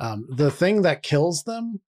 The thing that kills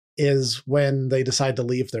them is when they decide to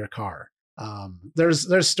leave their car.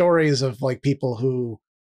 There's stories of like people who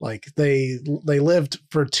like they lived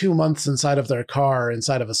for 2 months inside of their car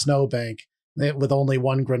inside of a snowbank with only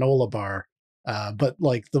one granola bar. But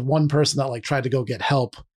like the one person that like tried to go get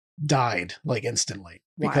help died like instantly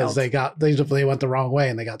because they went the wrong way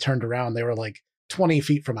and they got turned around. They were like 20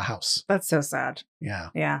 feet from a house. That's so sad. Yeah.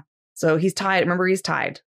 Yeah. So he's tied. Remember, he's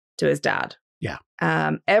tied to his dad. Yeah.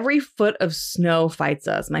 Every foot of snow fights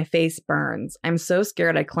us. My face burns. I'm so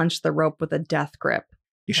scared I clenched the rope with a death grip.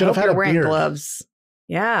 You should have had a beard. Gloves.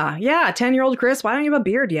 Yeah. 10-year-old Chris. Why don't you have a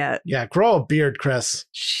beard yet? Yeah. Grow a beard, Chris.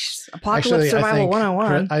 Apocalypse Survival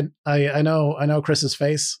 101. I know Chris's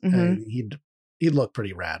face. Mm-hmm. And he'd look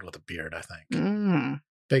pretty rad with a beard, I think.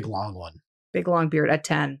 Big long one. Big long beard at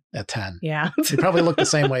 10. At 10. Yeah. He probably looked the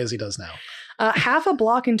same way as he does now. Half a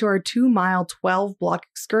block into our 2-mile, 12-block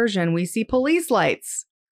excursion, we see police lights.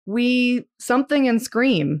 Something and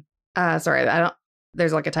scream. There's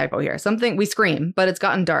like a typo here. We scream, but it's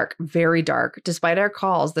gotten dark, very dark. Despite our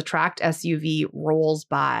calls, the tracked SUV rolls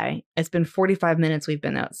by. It's been 45 minutes we've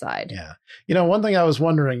been outside. Yeah. One thing I was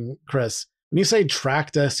wondering, Chris, when you say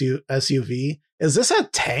tracked SUV, is this a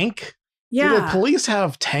tank? Yeah. Do the police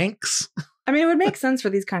have tanks? I mean, it would make sense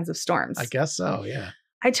for these kinds of storms. I guess so, yeah.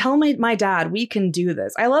 I tell my dad, we can do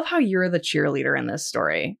this. I love how you're the cheerleader in this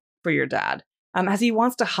story for your dad, as he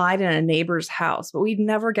wants to hide in a neighbor's house, but we'd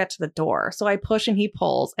never get to the door. So I push and he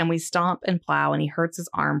pulls and we stomp and plow and he hurts his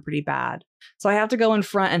arm pretty bad. So I have to go in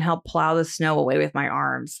front and help plow the snow away with my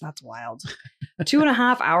arms. That's wild.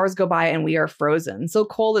 2.5 hours go by and we are frozen. So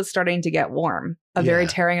cold it's starting to get warm. A very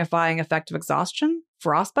terrifying effect of exhaustion.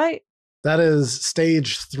 Frostbite. That is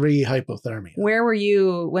stage 3 hypothermia. Where were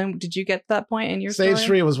you? When did you get to that point in your stage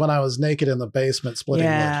story? 3 was when I was naked in the basement splitting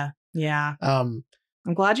wood. Yeah. I'm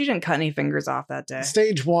glad you didn't cut any fingers off that day.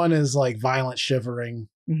 Stage 1 is like violent shivering.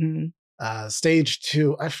 Mm-hmm. Stage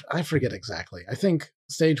 2, I forget exactly. I think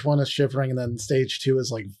stage 1 is shivering, and then stage 2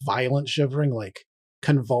 is like violent shivering, like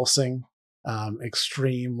convulsing.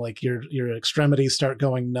 extreme, like your extremities start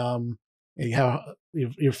going numb.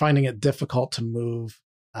 You're finding it difficult to move.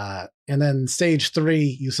 And then stage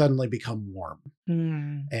 3, you suddenly become warm.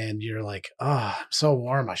 And you're like, oh, I'm so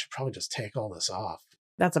warm. I should probably just take all this off.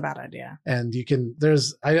 That's a bad idea. And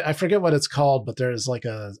I forget what it's called, but there's like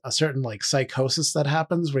a certain like psychosis that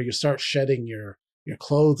happens where you start shedding your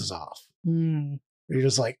clothes off. You're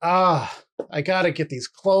just like, I got to get these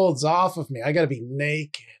clothes off of me. I got to be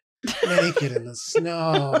naked in the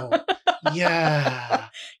snow. Yeah.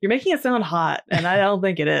 You're making it sound hot, and I don't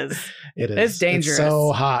think it is. It is. It's dangerous. It's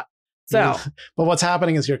so hot. So, but what's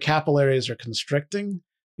happening is your capillaries are constricting.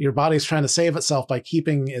 Your body's trying to save itself by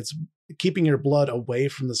keeping your blood away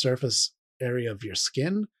from the surface area of your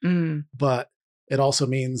skin. But it also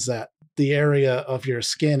means that the area of your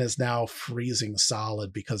skin is now freezing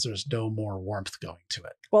solid because there's no more warmth going to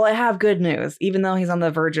it. Well, I have good news. Even though he's on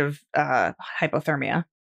the verge of hypothermia,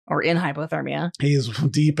 or in hypothermia. He's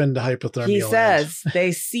deep into hypothermia. He says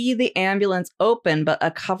they see the ambulance open, but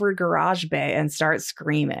a covered garage bay, and start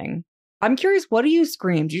screaming. I'm curious, what do you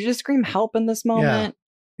scream? Do you just scream help in this moment?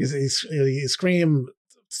 Yeah. He scream,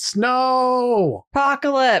 snow!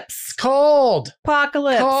 Apocalypse! Cold!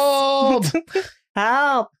 Apocalypse! Cold!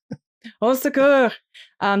 Help! Au secours!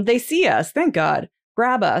 They see us, thank God.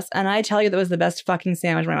 Grab us, and I tell you that was the best fucking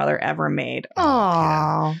sandwich my mother ever made.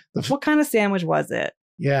 Aww. Yeah. What kind of sandwich was it?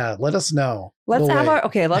 Yeah, let us know. Let's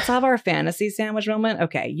have our fantasy sandwich moment.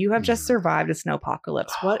 Okay, you have just survived a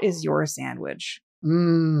snowpocalypse. What is your sandwich?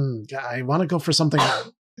 I want to go for something. I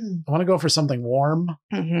want to go for something warm.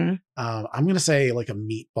 I'm going to say like a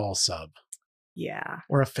meatball sub. Yeah.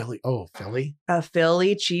 Or a Philly. Oh, Philly? A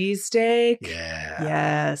Philly cheesesteak. Yeah.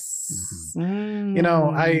 Yes. You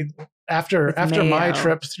know, after my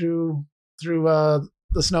trip through the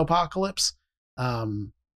snowpocalypse,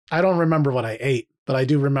 I don't remember what I ate, but I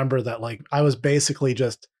do remember that like I was basically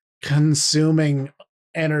just consuming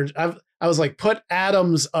energy. I was like, put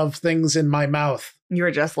atoms of things in my mouth. You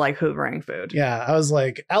were just like hoovering food. Yeah. I was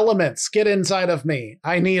like, elements, get inside of me.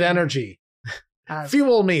 I need energy.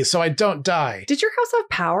 Fuel me so I don't die. Did your house have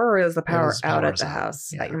power, or is the power out at the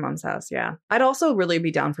house, at your mom's house? Yeah. I'd also really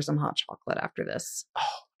be down for some hot chocolate after this.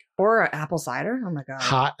 Oh, or apple cider. Oh my God.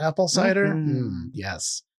 Hot apple cider?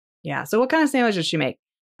 Yes. Yeah. So what kind of sandwich did she make?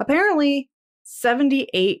 Apparently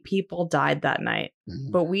 78 people died that night,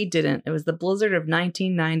 but we didn't. It was the blizzard of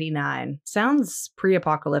 1999. Sounds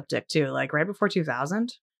pre-apocalyptic too, like right before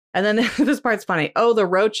 2000. And then this part's funny. Oh, the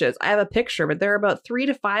roaches. I have a picture, but they're about 3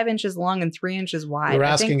 to 5 inches long and 3 inches wide. We're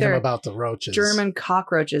asking him about the roaches. German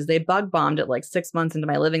cockroaches. They bug bombed it like 6 months into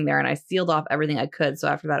my living there, and I sealed off everything I could. So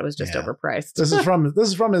after that, it was just overpriced. This is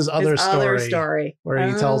from his other story where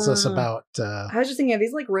he tells us about. I was just thinking, are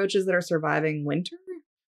these like roaches that are surviving winter?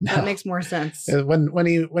 No. That makes more sense. When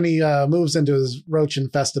he moves into his roach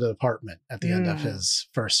infested apartment at the end of his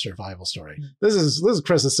first survival story. This is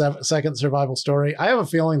Chris's second survival story. I have a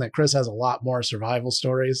feeling that Chris has a lot more survival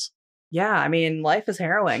stories. Yeah, I mean, life is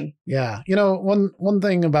harrowing. Yeah, you know, one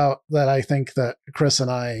thing about that, I think that Chris and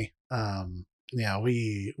I,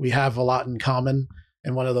 we have a lot in common,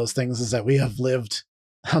 and one of those things is that we have lived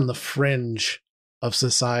on the fringe of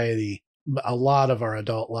society a lot of our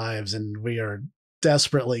adult lives, and we are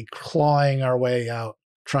desperately clawing our way out,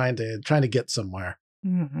 trying to get somewhere.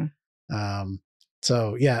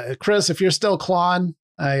 So yeah, Chris, if you're still clawing,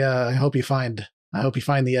 I hope you find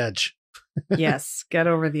the edge. Yes, get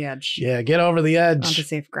over the edge. Yeah, get over the edge onto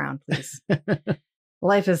safe ground, please.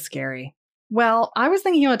 Life is scary. Well, I was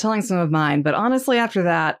thinking about telling some of mine, but honestly, after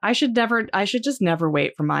that, I should just never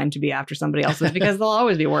wait for mine to be after somebody else's, because they'll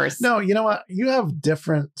always be worse. No, you know what? You have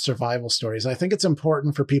different survival stories. I think it's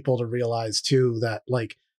important for people to realize too that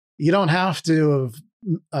like you don't have to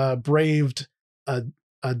have braved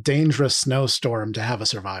a dangerous snowstorm to have a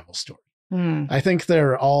survival story. I think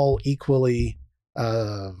they're all equally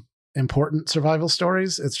important survival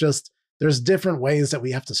stories. It's just there's different ways that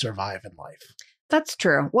we have to survive in life. That's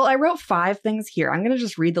true. Well, I wrote 5 things here. I'm going to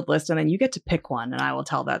just read the list, and then you get to pick one, and I will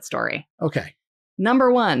tell that story. Okay.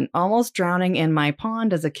 Number 1, almost drowning in my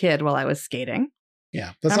pond as a kid while I was skating.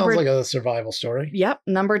 Yeah, that sounds like a survival story. Yep.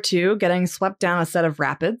 Number 2, getting swept down a set of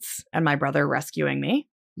rapids and my brother rescuing me.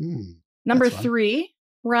 Number 3,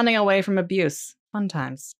 running away from abuse. Fun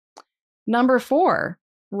times. Number 4,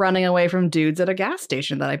 running away from dudes at a gas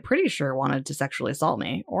station that I'm pretty sure wanted to sexually assault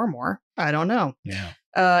me or more. I don't know. Yeah.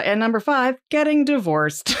 And number 5, getting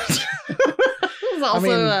divorced. It's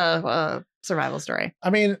also a survival story. I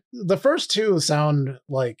mean, the first 2 sound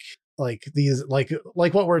like these, like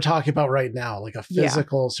what we're talking about right now, like a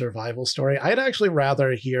physical survival story. I'd actually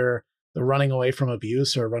rather hear the running away from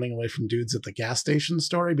abuse or running away from dudes at the gas station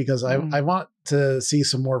story, because I want to see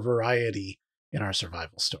some more variety in our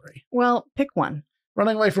survival story. Well, pick one.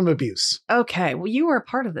 Running away from abuse. Okay. Well, you were a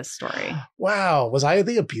part of this story. Wow. Was I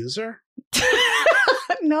the abuser?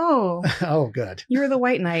 No. Oh, good. You were the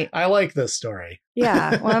white knight. I like this story.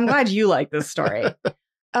 Yeah. Well, I'm glad you like this story.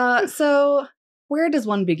 So where does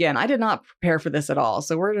one begin? I did not prepare for this at all,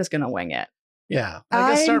 so we're just going to wing it. Yeah.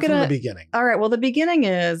 I guess start from the beginning. All right. Well, the beginning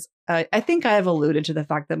is, I think I have alluded to the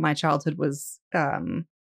fact that my childhood was in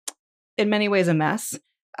many ways a mess.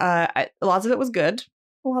 Lots of it was good.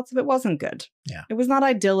 Lots of it wasn't good. Yeah. It was not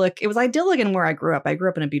idyllic. It was idyllic in where I grew up. I grew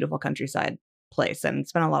up in a beautiful countryside place and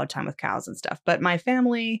spent a lot of time with cows and stuff. But my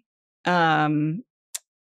family,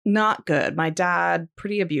 not good. My dad,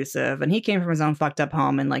 pretty abusive. And he came from his own fucked up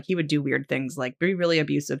home. And like he would do weird things, like be really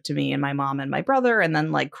abusive to me and my mom and my brother. And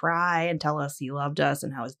then like cry and tell us he loved us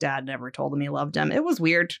and how his dad never told him he loved him. It was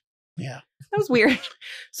weird. Yeah. It was weird.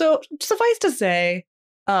 So suffice to say,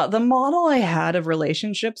 the model I had of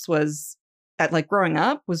relationships was at like growing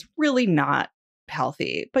up was really not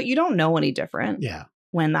healthy, but you don't know any different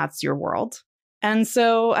when that's your world. And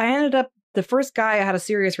so I ended up, the first guy I had a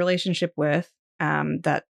serious relationship with,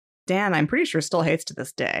 that Dan, I'm pretty sure still hates to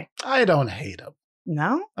this day. I don't hate him.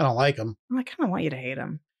 No? I don't like him. I kind of want you to hate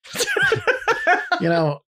him. You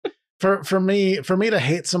know, for me to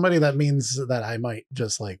hate somebody, that means that I might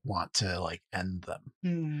just like want to like end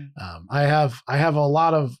them. I have a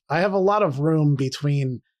lot of room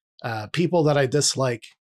between people that I dislike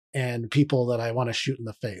and people that I want to shoot in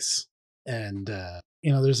the face. And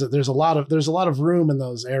you know, there's a lot of room in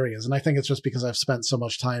those areas. And I think it's just because I've spent so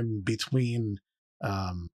much time between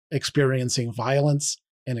experiencing violence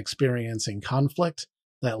and experiencing conflict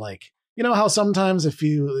that, like, you know how sometimes if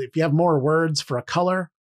you have more words for a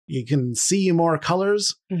color, you can see more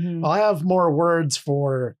colors. Well, I have more words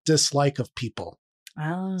for dislike of people.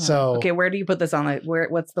 Oh, so okay. Where do you put this on?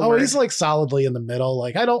 What's the word? He's like solidly in the middle.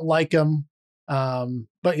 Like, I don't like him.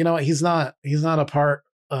 But you know what? He's not a part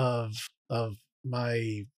of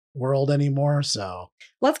my world anymore. So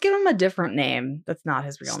let's give him a different name. That's not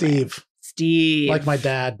his real name. Steve. Like my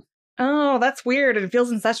dad. Oh, that's weird. It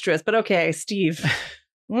feels incestuous, but okay. Steve.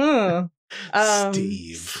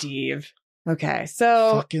 Steve. Okay.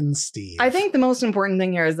 So fucking Steve. I think the most important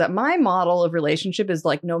thing here is that my model of relationship is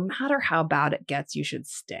like, no matter how bad it gets, you should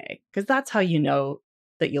stay. Because that's how you know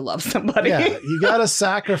that you love somebody. Yeah. You got to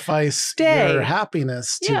sacrifice your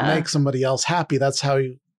happiness to make somebody else happy. That's how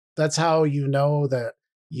you know that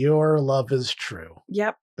your love is true.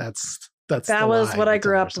 Yep. That was what I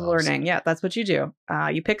grew up learning. Yeah, that's what you do.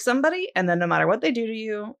 You pick somebody, and then no matter what they do to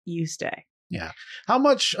you, you stay. Yeah. How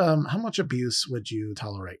much abuse would you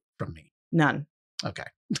tolerate from me? None. Okay.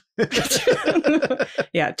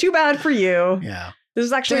 Yeah. Too bad for you. Yeah. This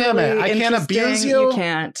is actually really I can't abuse you. You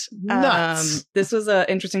can't. Nuts. This was an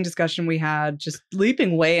interesting discussion we had, just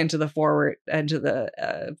leaping way into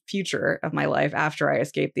the future of my life after I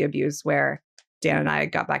escaped the abuse, where Dan and I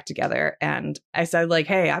got back together and I said, like,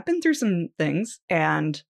 hey, I've been through some things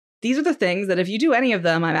and these are the things that if you do any of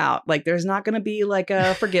them, I'm out. Like, there's not going to be like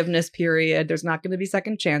a forgiveness period. There's not going to be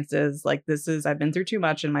second chances. Like, I've been through too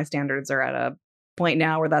much and my standards are at a point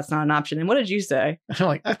now where that's not an option. And what did you say? I'm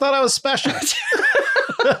like, I thought I was special.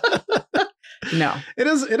 No. It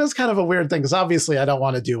is kind of a weird thing because obviously I don't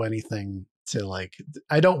want to do anything to, like,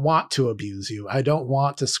 I don't want to abuse you. I don't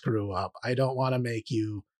want to screw up. I don't want to make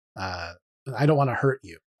you, I don't want to hurt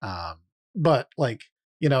you. But like,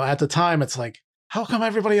 you know, at the time it's like, how come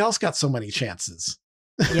everybody else got so many chances?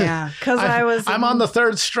 Yeah. Cause I'm on the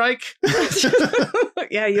third strike.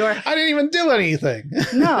 Yeah, you are. I didn't even do anything.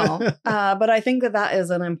 No. But I think that is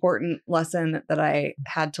an important lesson that I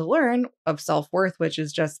had to learn of self-worth, which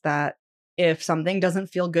is just that if something doesn't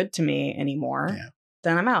feel good to me anymore,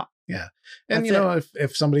 then I'm out. Yeah. And you know,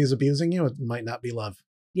 if somebody's abusing you, it might not be love.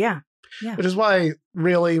 Yeah. Yeah. Which is why,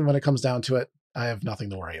 really, when it comes down to it, I have nothing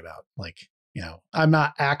to worry about. Like, you know, I'm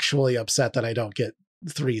not actually upset that I don't get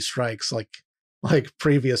 3 strikes like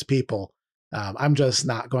previous people. I'm just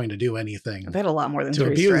not going to do anything. I've had a lot more than to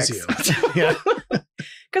 3 abuse strikes. You. Yeah.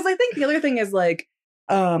 Because I think the other thing is like,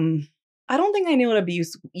 I don't think I knew what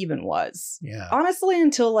abuse even was. Yeah. Honestly,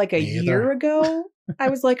 until like a year ago, I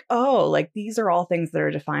was like, oh, like these are all things that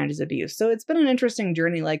are defined as abuse. So it's been an interesting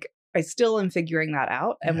journey. Like, I still am figuring that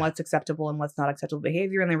out and what's acceptable and what's not acceptable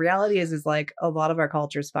behavior. And the reality is like a lot of our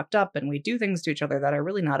culture is fucked up and we do things to each other that are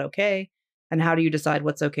really not okay. And how do you decide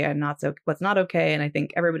what's okay and what's not okay? And I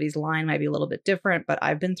think everybody's line might be a little bit different, but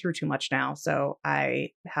I've been through too much now. So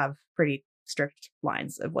I have pretty strict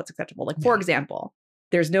lines of what's acceptable. Like, for example,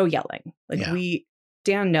 there's no yelling. Like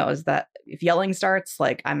Dan knows that if yelling starts,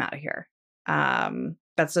 like, I'm out of here.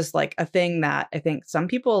 That's just like a thing that I think some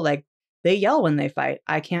people, like, they yell when they fight.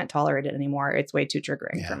 I can't tolerate it anymore. It's way too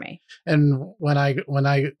triggering for me. And when I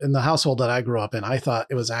in the household that I grew up in, I thought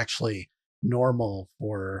it was actually normal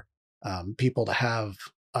for people to have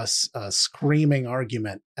a screaming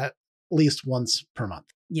argument at least once per month.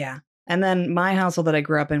 Yeah. And then my household that I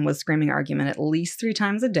grew up in was screaming argument at least 3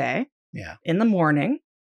 times a day. Yeah. In the morning,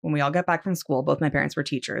 when we all got back from school. Both my parents were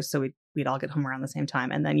teachers, so we'd all get home around the same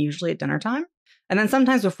time. And then usually at dinner time. And then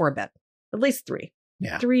sometimes before bed. At least 3.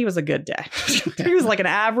 Yeah. 3 was a good day. 3 was like an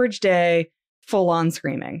average day, full on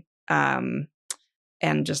screaming. And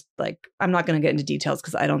just like, I'm not going to get into details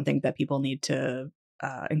because I don't think that people need to,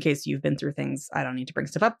 in case you've been through things, I don't need to bring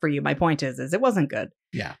stuff up for you. My point is it wasn't good.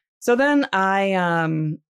 Yeah. So then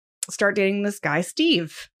I start dating this guy,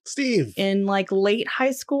 Steve. In like late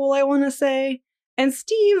high school, I want to say. And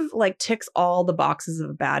Steve like ticks all the boxes of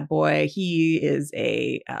a bad boy. He is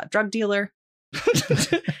a drug dealer.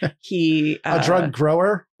 He a drug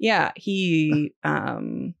grower. Yeah, he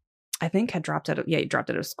I think had dropped out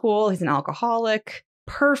of school. He's an alcoholic.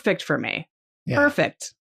 Perfect for me. Yeah.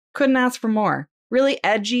 Perfect. Couldn't ask for more. Really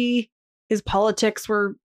edgy. His politics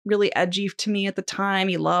were really edgy to me at the time.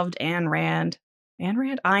 He loved Ayn Rand,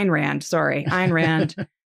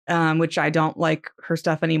 which I don't like her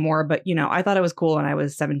stuff anymore. But, you know, I thought it was cool when I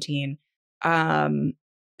was 17. And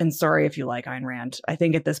sorry if you like Ayn Rand. I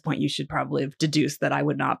think at this point you should probably have deduced that I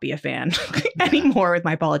would not be a fan anymore with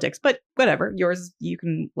my politics. But whatever, yours, you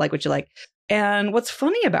can like what you like. And what's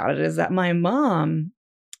funny about it is that my mom,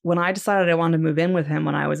 when I decided I wanted to move in with him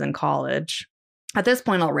when I was in college, at this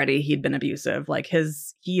point already he'd been abusive. Like he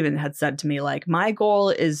even had said to me, like, my goal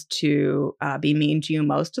is to be mean to you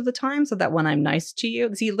most of the time so that when I'm nice to you,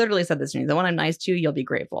 he literally said this to me, that when I'm nice to you, you'll be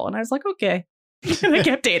grateful. And I was like, okay. And I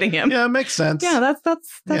kept dating him. Yeah, it makes sense. Yeah,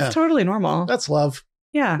 that's totally normal. That's love.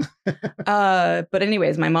 Yeah. But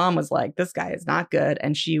anyways, my mom was like, this guy is not good.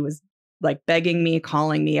 And she was like begging me,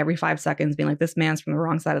 calling me every 5 seconds, being like, this man's from the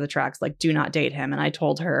wrong side of the tracks. Like, do not date him. And I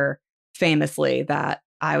told her famously that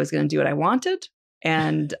I was going to do what I wanted.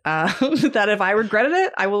 And that if I regretted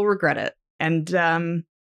it, I will regret it. And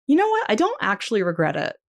you know what? I don't actually regret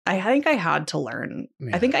it. I think I had to learn.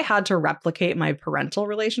 Yeah. I think I had to replicate my parental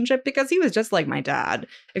relationship because he was just like my dad,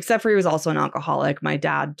 except for he was also an alcoholic. My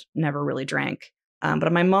dad never really drank. But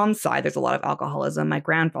on my mom's side, there's a lot of alcoholism. My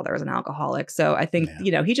grandfather was an alcoholic. So I think,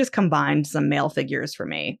 you know, he just combined some male figures for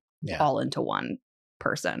me all into one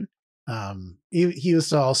person. He used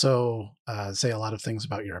to also say a lot of things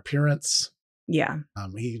about your appearance. Yeah.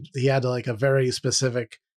 He had like a very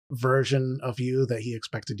specific version of you that he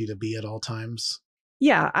expected you to be at all times.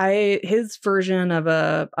 Yeah, his version of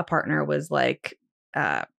a partner was like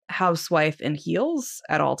housewife in heels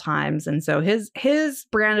at all times. And so his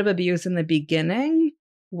brand of abuse in the beginning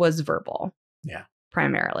was verbal. Yeah.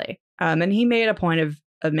 Primarily. And he made a point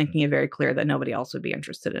of making it very clear that nobody else would be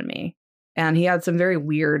interested in me. And he had some very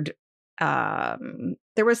weird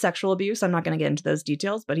there was sexual abuse. I'm not going to get into those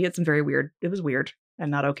details, but he had some very weird. It was weird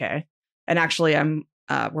and not okay. And actually,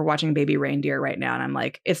 we're watching Baby Reindeer right now. And I'm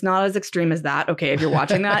like, it's not as extreme as that. Okay, if you're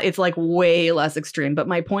watching that, it's like way less extreme. But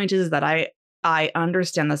my point is that I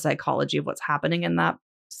understand the psychology of what's happening in that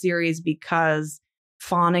series because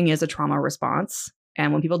fawning is a trauma response.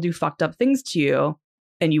 And when people do fucked up things to you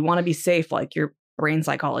and you want to be safe, like your brain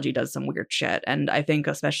psychology does some weird shit. And I think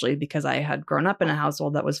especially because I had grown up in a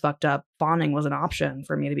household that was fucked up, fawning was an option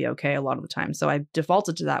for me to be okay a lot of the time. So I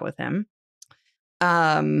defaulted to that with him.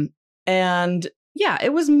 And yeah,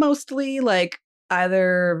 it was mostly like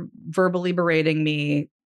either verbally berating me,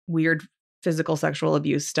 weird physical sexual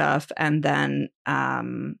abuse stuff. And then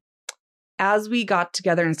as we got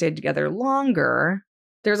together and stayed together longer,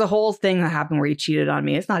 there's a whole thing that happened where he cheated on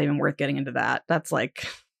me. It's not even worth getting into that. That's like,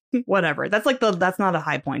 whatever. That's like that's not a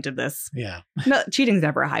high point of this. Yeah. No, cheating's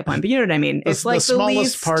never a high point, but you know what I mean? It's like the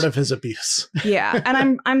smallest part of his abuse. Yeah.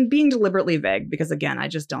 And I'm being deliberately vague because again, I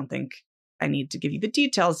just don't think I need to give you the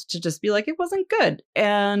details to just be like, it wasn't good.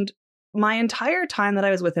 And my entire time that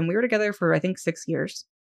I was with him, we were together for, I think, 6 years.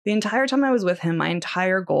 The entire time I was with him, my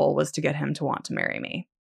entire goal was to get him to want to marry me.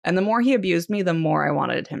 And the more he abused me, the more I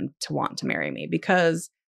wanted him to want to marry me because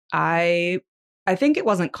I think it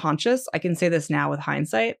wasn't conscious. I can say this now with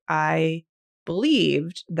hindsight. I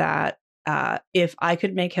believed that if I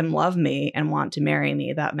could make him love me and want to marry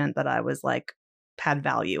me, that meant that I was like had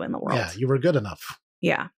value in the world. Yeah, you were good enough.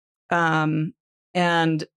 Yeah.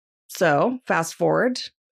 And so fast forward,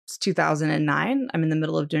 it's 2009. I'm in the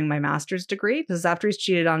middle of doing my master's degree because after he's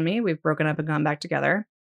cheated on me, we've broken up and gone back together.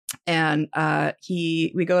 And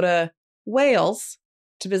we go to Wales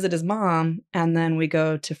to visit his mom. And then we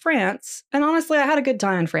go to France. And honestly, I had a good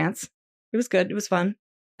time in France. It was good. It was fun.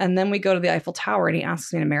 And then we go to the Eiffel Tower and he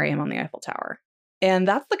asks me to marry him on the Eiffel Tower. And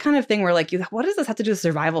that's the kind of thing where like, what does this have to do with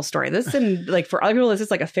survival story? This and like for other people, this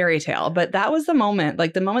is like a fairy tale. But that was the moment,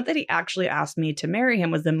 like the moment that he actually asked me to marry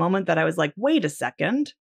him was the moment that I was like, wait a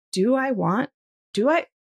second. Do I want to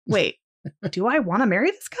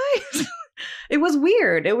marry this guy? It was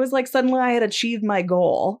weird. It was like suddenly I had achieved my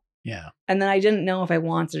goal. Yeah. And then I didn't know if I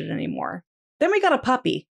wanted it anymore. Then we got a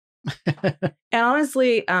puppy. And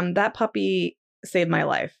honestly, that puppy saved my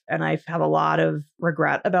life. And I have a lot of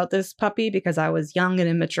regret about this puppy because I was young and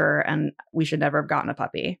immature and we should never have gotten a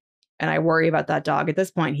puppy. And I worry about that dog. At this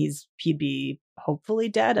point, he'd be hopefully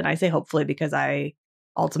dead. And I say hopefully because I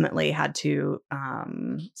ultimately had to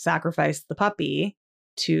sacrifice the puppy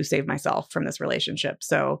to save myself from this relationship.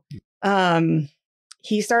 So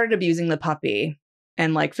he started abusing the puppy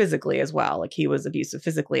and like physically as well. Like he was abusive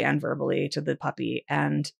physically and verbally to the puppy.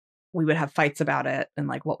 And we would have fights about it and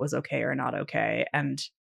like what was okay or not okay. And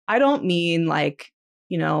I don't mean like,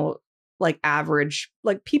 you know, like average,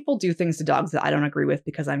 like people do things to dogs that I don't agree with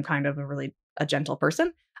because I'm kind of a gentle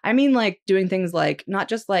person. I mean like doing things like not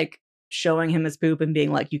just like showing him his poop and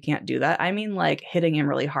being like, you can't do that. I mean like hitting him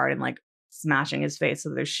really hard and like smashing his face so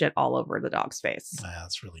there's shit all over the dog's face.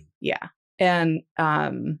 That's really... Yeah. And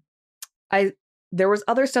there was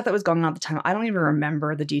other stuff that was going on at the time. I don't even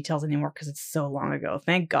remember the details anymore because it's so long ago.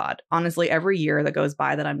 Thank God. Honestly, every year that goes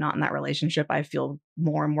by that I'm not in that relationship, I feel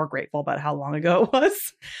more and more grateful about how long ago it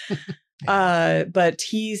was. But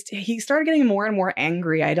he started getting more and more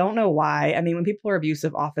angry. I don't know why. I mean, when people are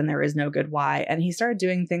abusive, often there is no good why. And he started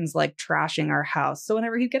doing things like trashing our house. So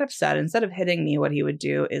whenever he'd get upset, instead of hitting me, what he would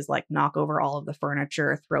do is like knock over all of the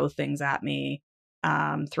furniture, throw things at me,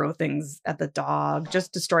 throw things at the dog,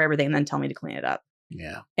 just destroy everything and then tell me to clean it up.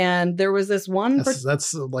 Yeah. And there was this one...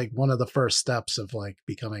 That's like one of the first steps of like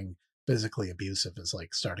becoming physically abusive is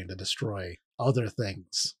like starting to destroy other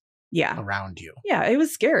things around you. Yeah, it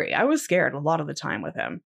was scary. I was scared a lot of the time with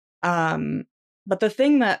him. But the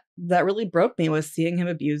thing that really broke me was seeing him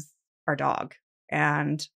abuse our dog.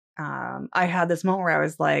 And I had this moment where I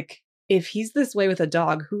was like, if he's this way with a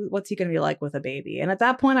dog, what's he going to be like with a baby? And at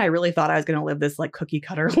that point, I really thought I was going to live this like cookie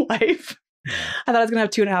cutter life. I thought I was going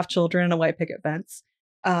to have 2.5 children and a white picket fence.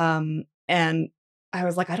 And I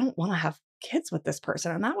was like, I don't want to have kids with this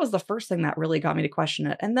person. And that was the first thing that really got me to question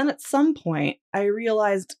it. And then at some point, I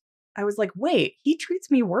realized, I was like, wait, he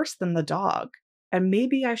treats me worse than the dog. And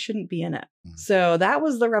maybe I shouldn't be in it. So that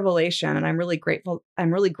was the revelation. And I'm really grateful.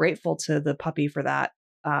 I'm really grateful to the puppy for that.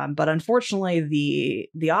 But unfortunately,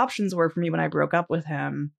 the options were for me when I broke up with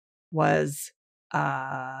him was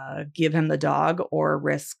give him the dog or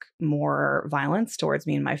risk more violence towards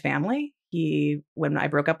me and my family. When I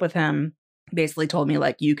broke up with him, basically told me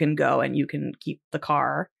like, you can go and you can keep the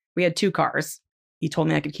car. We had 2 cars. He told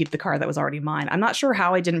me I could keep the car that was already mine. I'm not sure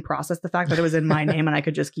how I didn't process the fact that it was in my name and I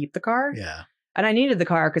could just keep the car. Yeah. And I needed the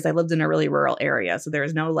car because I lived in a really rural area. So there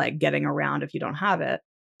was no like getting around if you don't have it.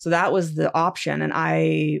 So that was the option. And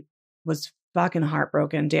I was fucking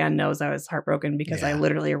heartbroken. Dan knows I was heartbroken because I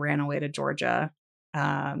literally ran away to Georgia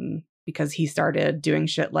because he started doing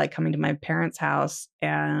shit like coming to my parents' house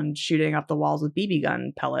and shooting up the walls with BB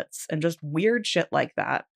gun pellets and just weird shit like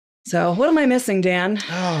that. So what am I missing, Dan?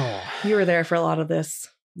 Oh, you were there for a lot of this.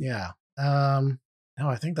 Yeah. No,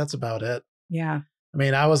 I think that's about it. Yeah. I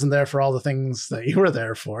mean, I wasn't there for all the things that you were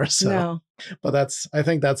there for. So, no. But I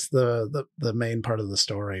think that's the main part of the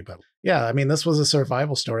story. But yeah, I mean, this was a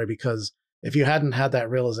survival story because if you hadn't had that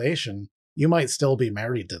realization, you might still be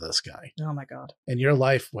married to this guy. Oh my God. And your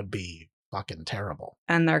life would be fucking terrible.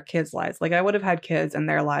 And their kids' lives. Like I would have had kids and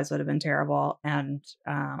their lives would have been terrible. And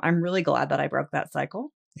I'm really glad that I broke that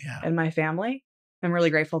cycle in my family. I'm really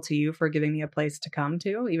grateful to you for giving me a place to come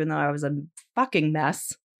to, even though I was a fucking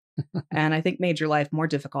mess. And I think made your life more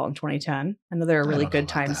difficult in 2010. I know there are really good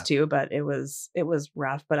times too, but it was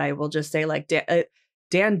rough. But I will just say like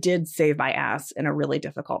Dan did save my ass in a really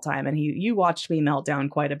difficult time. And you watched me melt down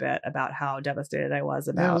quite a bit about how devastated I was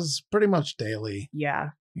about. It was pretty much daily. Yeah.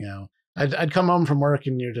 You know, I'd come home from work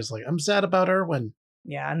and you're just like, I'm sad about Erwin.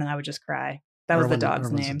 Yeah. And then I would just cry. That was the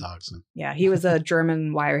dog's name. Yeah. He was a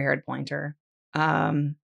German wire-haired pointer.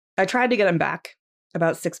 I tried to get him back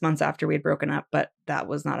about 6 months after we'd broken up, but that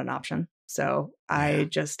was not an option. So I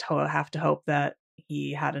just have to hope that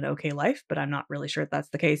he had an okay life, but I'm not really sure if that's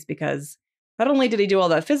the case because not only did he do all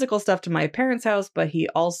that physical stuff to my parents' house, but he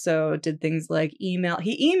also did things like email.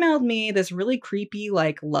 He emailed me this really creepy,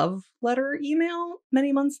 like love letter email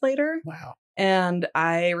many months later. Wow. And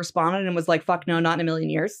I responded and was like, fuck no, not in a million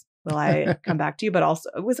years will I come back to you. But also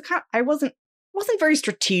it was wasn't very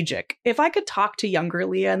strategic. If I could talk to younger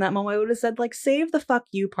Leah in that moment, I would have said, like, save the fuck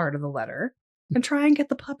you part of the letter and try and get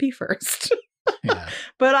the puppy first. Yeah.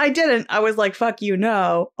 But I didn't. I was like, fuck you,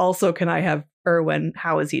 no. Also, can I have Erwin?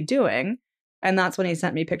 How is he doing? And that's when he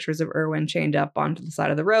sent me pictures of Erwin chained up onto the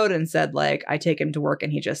side of the road and said, like, I take him to work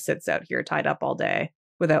and he just sits out here tied up all day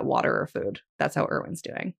without water or food. That's how Erwin's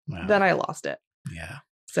doing. Wow. Then I lost it. Yeah.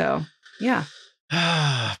 So, yeah.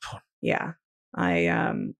 Yeah.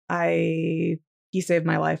 He saved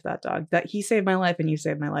my life, that dog. That he saved my life and you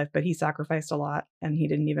saved my life, but he sacrificed a lot and he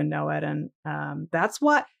didn't even know it. And that's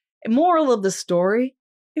what, moral of the story,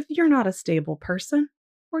 if you're not a stable person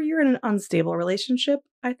or you're in an unstable relationship,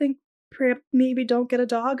 I think maybe don't get a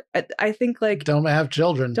dog. I think, like, don't have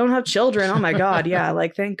children. Don't have children. Oh my God. Yeah.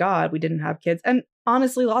 Like, thank God we didn't have kids. And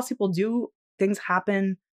honestly, lots of people do. Things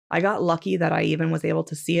happen. I got lucky that I even was able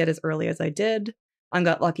to see it as early as I did. I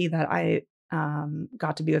got lucky that I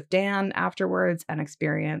got to be with Dan afterwards and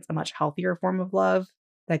experience a much healthier form of love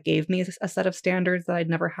that gave me a set of standards that I'd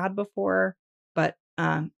never had before. But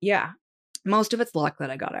yeah, most of it's luck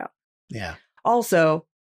that I got out. Yeah. Also,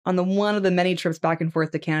 on one of the many trips back and forth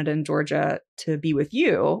to Canada and Georgia to be with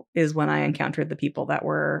you is when I encountered the people that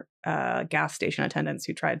were gas station attendants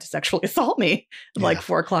who tried to sexually assault me at like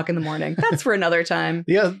 4 o'clock in the morning. That's for another time.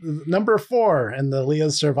 Yeah. Number 4 in the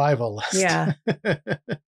Leah's survival list. Yeah.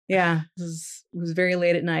 Yeah. It was very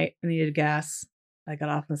late at night. I needed gas. I got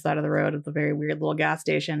off on the side of the road at the very weird little gas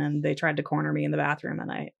station and they tried to corner me in the bathroom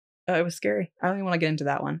and it was scary. I don't even want to get into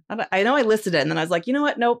that one. I know I listed it and then I was like, you know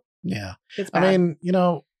what? Nope. Yeah. It's bad. I mean,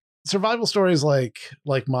 survival stories like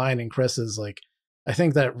mine and Chris's, like, I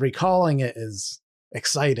think that recalling it is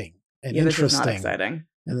exciting and interesting. This is not exciting.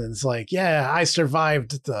 And then it's like, yeah, I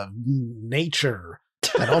survived the nature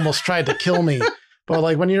that almost tried to kill me. But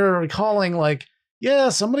like when you're recalling, like, yeah,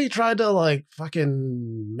 somebody tried to like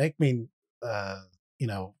fucking make me,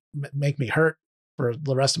 make me hurt for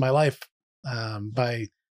the rest of my life by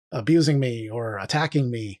abusing me or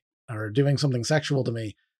attacking me or doing something sexual to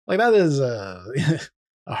me. Like that is a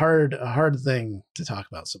hard thing to talk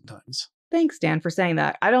about sometimes. Thanks, Dan, for saying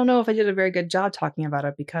that. I don't know if I did a very good job talking about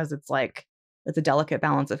it because it's a delicate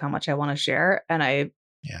balance of how much I want to share. And I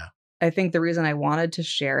think the reason I wanted to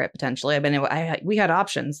share it potentially, we had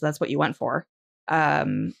options. That's what you went for.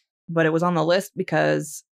 But it was on the list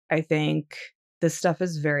because I think this stuff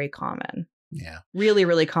is very common. Yeah. Really,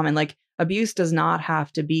 really common. Like abuse does not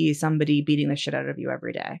have to be somebody beating the shit out of you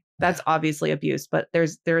every day. That's obviously abuse, but there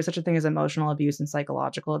is such a thing as emotional abuse and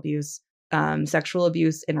psychological abuse. Sexual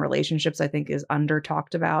abuse in relationships, I think, is under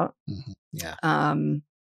talked about. Mm-hmm. Yeah.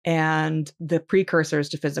 And the precursors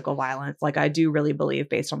to physical violence, like I do really believe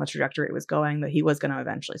based on the trajectory it was going that he was going to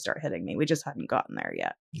eventually start hitting me. We just hadn't gotten there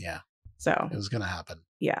yet. Yeah. So it was going to happen.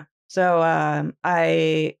 Yeah. So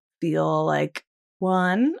I feel like,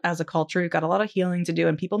 one, as a culture, we've got a lot of healing to do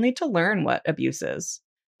and people need to learn what abuse is.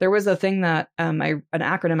 There was a thing that an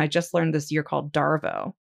acronym I just learned this year called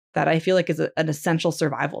DARVO that I feel like is an essential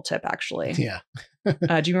survival tip, actually. Yeah. Do you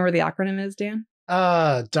remember what the acronym is, Dan?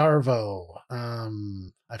 DARVO.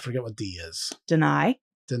 I forget what D is. Deny.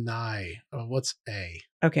 Oh, what's A?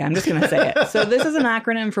 Okay, I'm just going to say it. So this is an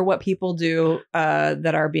acronym for what people do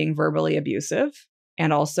that are being verbally abusive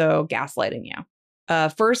and also gaslighting you.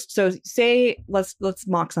 First, so say, let's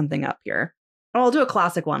mock something up here. I'll do a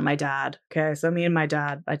classic one, my dad. Okay, so me and my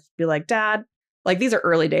dad, I'd be like, Dad, like these are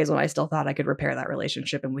early days when I still thought I could repair that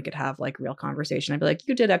relationship and we could have like real conversation. I'd be like,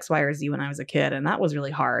 you did X, Y, or Z when I was a kid and that was really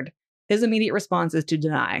hard. His immediate response is to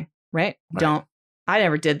deny, right? Don't. I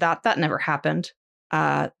never did that. That never happened.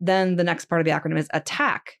 Then the next part of the acronym is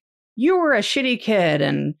attack. You were a shitty kid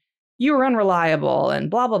and you were unreliable and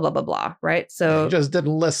blah, blah, blah, blah, blah. Right. So you just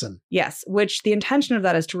didn't listen. Yes. Which the intention of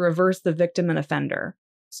that is to reverse the victim and offender,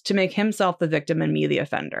 to make himself the victim and me the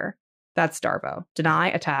offender. That's DARVO. Deny,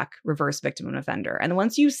 attack, reverse victim and offender. And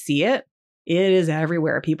once you see it, it is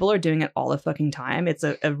everywhere. People are doing it all the fucking time. It's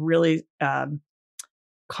a really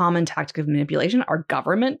common tactic of manipulation. Our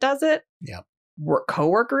government does it. Yeah.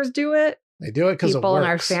 Coworkers do it. They do it because it works. People in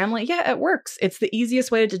our family. Yeah, it works. It's the easiest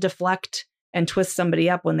way to deflect and twist somebody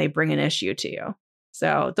up when they bring an issue to you.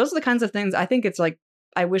 So those are the kinds of things. I think it's like,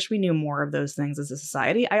 I wish we knew more of those things as a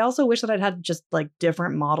society. I also wish that I'd had just like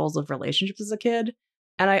different models of relationships as a kid.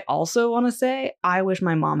 And I also want to say, I wish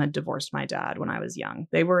my mom had divorced my dad when I was young.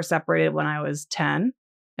 They were separated when I was 10.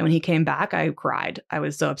 And when he came back, I cried. I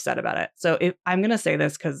was so upset about it. So I'm going to say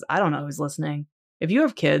this because I don't know who's listening. If you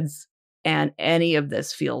have kids and any of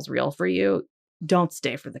this feels real for you, don't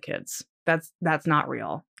stay for the kids. That's not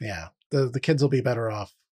real. Yeah. The kids will be better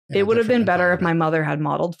off. It would have been better if my mother had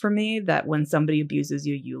modeled for me that when somebody abuses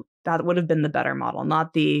you, that would have been the better model,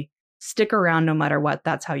 not the stick around no matter what.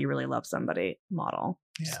 That's how you really love somebody model.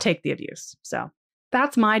 Just take the abuse. So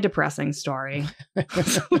that's my depressing story.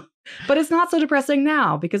 But it's not so depressing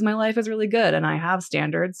now because my life is really good and I have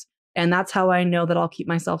standards. And that's how I know that I'll keep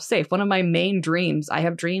myself safe. One of my main dreams, I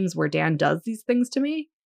have dreams where Dan does these things to me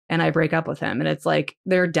and I break up with him. And it's like,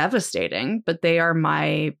 they're devastating, but they are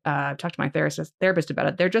my, I've talked to my therapist about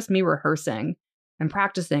it. They're just me rehearsing and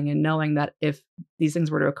practicing and knowing that if these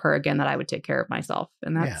things were to occur again, that I would take care of myself.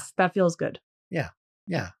 And that feels good. Yeah.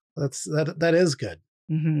 Yeah. That is good.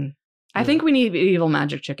 Mm-hmm. I think we need evil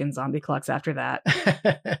magic chicken zombie clucks after that.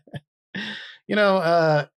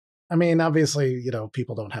 I mean, obviously,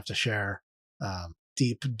 people don't have to share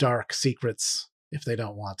deep, dark secrets if they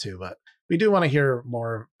don't want to, but we do want to hear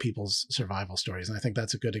more people's survival stories. And I think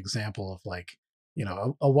that's a good example of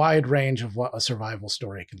a wide range of what a survival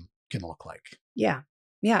story can look like. Yeah.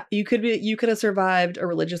 Yeah. You could have survived a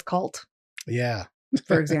religious cult. Yeah.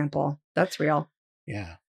 For example. That's real.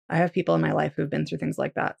 Yeah. I have people in my life who've been through things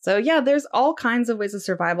like that. So yeah, there's all kinds of ways of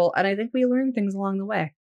survival. And I think we learn things along the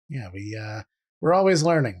way. Yeah. We're always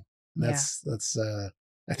learning. That's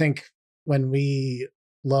I think when we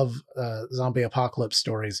love zombie apocalypse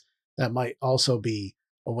stories, that might also be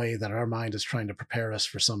a way that our mind is trying to prepare us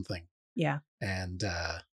for something. Yeah. And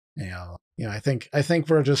I think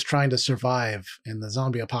we're just trying to survive, and the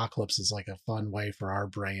zombie apocalypse is like a fun way for our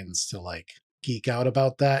brains to geek out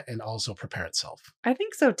about that and also prepare itself. I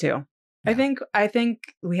think so too. Yeah. I think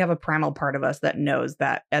we have a primal part of us that knows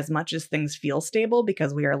that as much as things feel stable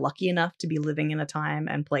because we are lucky enough to be living in a time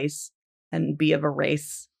and place and be of a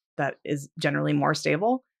race that is generally more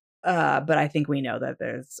stable. But I think we know that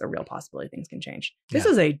there's a real possibility things can change. This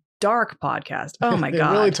is a dark podcast. Oh my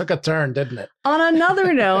God. It really took a turn, didn't it? On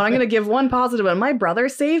another note, I'm going to give one positive one. My brother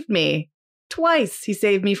saved me twice. He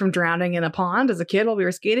saved me from drowning in a pond as a kid while we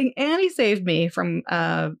were skating, and he saved me from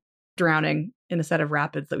drowning in a set of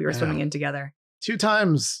rapids that we were swimming in together. 2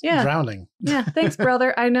 times drowning. Yeah, thanks,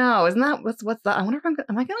 brother. I know. Isn't that what's that? I wonder if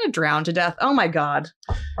am I going to drown to death? Oh my God.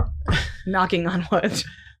 Knocking on wood.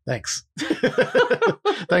 Thanks.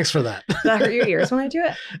 Thanks for that. Does that hurt your ears when I do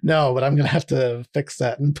it? No, but I'm going to have to fix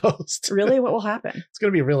that in post. Really? What will happen? It's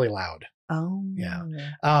going to be really loud. Oh. Yeah.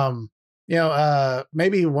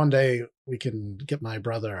 Maybe one day we can get my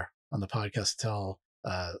brother on the podcast to tell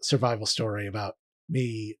a survival story about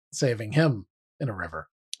me saving him in a river.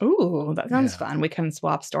 Ooh, that sounds fun. We can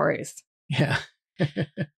swap stories. Yeah.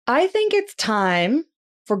 I think it's time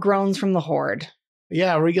for groans from the horde.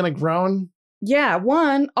 Yeah, are we going to groan? Yeah,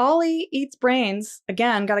 one, Ollie Eats Brains,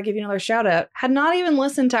 again, got to give you another shout out, had not even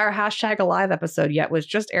listened to our #alive episode yet, was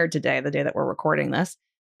just aired today, the day that we're recording this,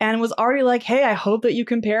 and was already like, hey, I hope that you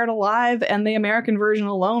compare it Alive and the American version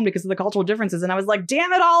alone because of the cultural differences. And I was like,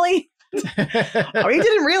 damn it, Ollie. We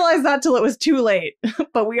didn't realize that till it was too late,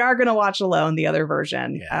 but we are going to watch Alone, the other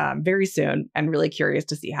version, very soon, and really curious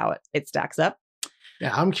to see how it stacks up.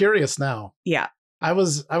 Yeah, I'm curious now. Yeah. I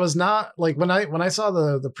was not like when I saw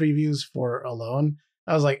the previews for Alone,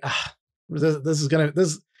 I was like, this isn't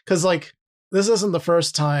the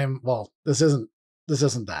first time. Well, this isn't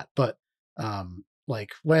that, but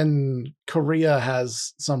when Korea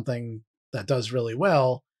has something that does really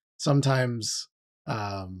well, sometimes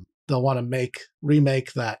they'll want to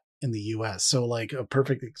remake that in the US. So like a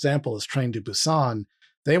perfect example is Train to Busan.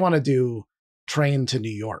 They want to do Train to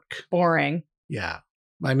New York. Boring. Yeah.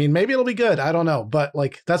 I mean, maybe it'll be good. I don't know. But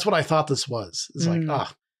that's what I thought this was. It's like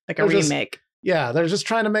a remake. They're just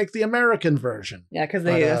trying to make the American version. Yeah, because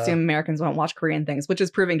they assume Americans won't watch Korean things, which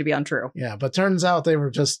is proving to be untrue. Yeah, but turns out they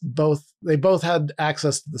were just they both had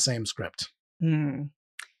access to the same script.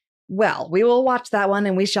 Well, we will watch that one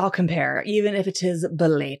and we shall compare, even if it is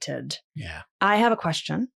belated. Yeah. I have a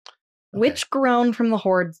question. Okay. Which groan from the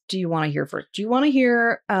horde do you want to hear first? Do you want to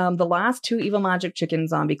hear the last 2 Evil Magic Chicken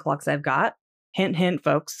zombie clucks I've got? Hint, hint,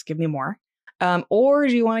 folks, give me more. Or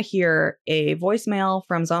do you want to hear a voicemail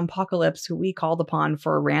from Zompocalypse, who we called upon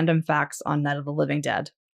for random facts on Night of the Living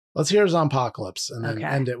Dead? Let's hear Zompocalypse and then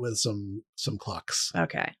end it with some clucks.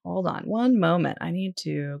 Okay, hold on one moment. I need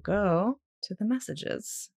to go to the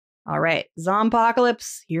messages. All right,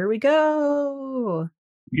 Zompocalypse, here we go.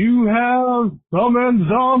 You have summoned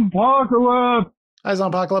Zompocalypse. Hi,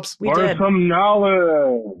 Zompocalypse. We did. Some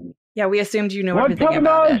knowledge. Yeah, we assumed you knew what everything about it.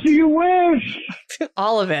 What knowledge do you wish?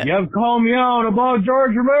 All of it. You have called me out about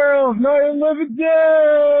George Romero's Night of the Living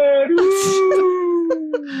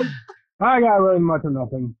Dead. I got really much of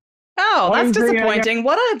nothing. Oh, that's disappointing.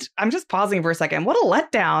 I'm just pausing for a second. What a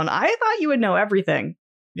letdown. I thought you would know everything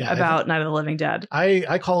about Night of the Living Dead.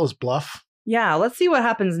 I call his bluff. Yeah, let's see what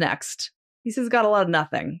happens next. He says he's got a lot of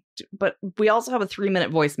nothing, but we also have a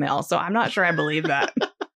 3-minute voicemail, so I'm not sure I believe that.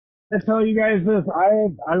 to tell you guys this. I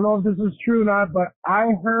don't know if this is true or not, but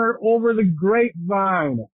I heard over the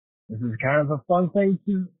grapevine. This is kind of a fun thing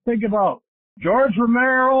to think about. George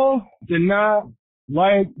Romero did not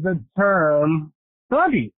like the term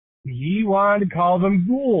zombie. He wanted to call them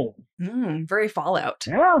ghouls. Very Fallout.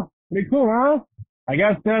 Yeah, pretty cool, huh? I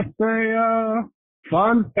guess that's a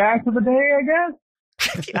fun fact of the day, I guess.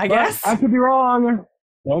 I guess. I could be wrong.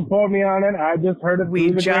 Don't quote me on it. I just heard it.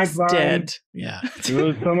 We just did. Yeah. It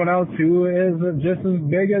was someone else who is just as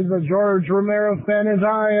big as a George Romero fan as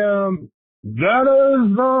I am. That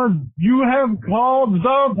is the You Have Called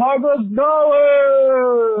the Public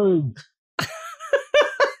Knowledge.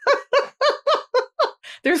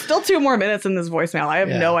 There's still 2 more minutes in this voicemail. I have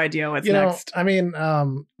no idea what's next. I mean,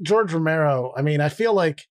 George Romero, I mean, I feel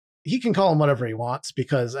like he can call him whatever he wants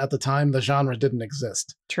because at the time the genre didn't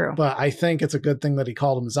exist. True. But I think it's a good thing that he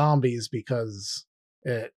called them zombies because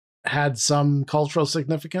it had some cultural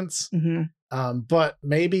significance. But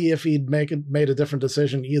maybe if he'd made a different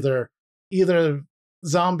decision, either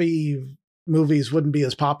zombie movies wouldn't be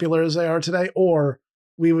as popular as they are today, or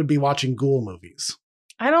we would be watching ghoul movies.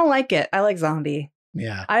 I don't like it. I like zombie.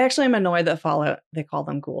 Yeah. I actually am annoyed that Fallout, they call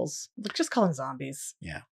them ghouls. Just call them zombies.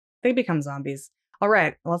 Yeah. They become zombies. All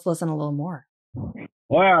right, let's listen a little more.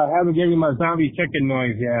 Well, I haven't given you my zombie chicken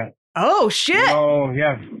noise yet. Oh, shit. Oh,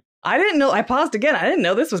 yes. I didn't know. I paused again. I didn't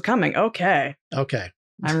know this was coming. Okay.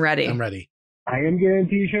 I'm ready. I'm ready. I am getting a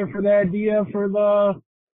t-shirt for the idea for the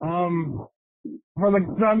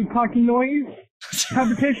zombie clucking noise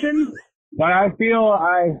competition. But I feel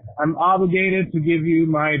I'm obligated to give you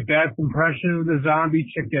my best impression of the zombie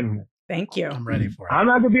chicken. Thank you. I'm ready for it. I'm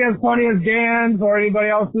not going to be as funny as Dan's or anybody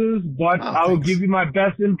else's, but I will thanks. give you my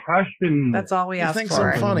best impression. That's all we ask think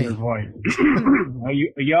for. I'm funny. Are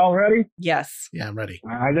you all ready? Yes. Yeah, I'm ready.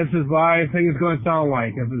 This is what I think it's going to sound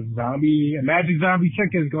like. If a magic zombie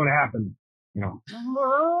chicken is going to happen. You know.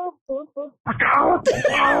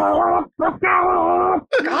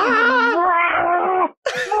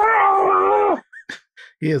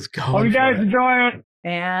 He is going. Hope you guys enjoy it.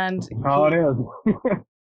 And That's all it is.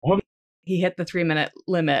 he hit the 3-minute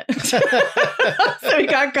limit. So he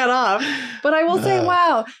got cut off. But I will say,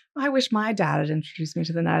 wow, I wish my dad had introduced me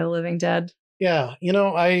to the Night of the Living Dead. Yeah,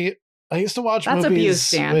 I used to watch That's movies abuse,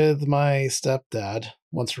 Dan. with my stepdad,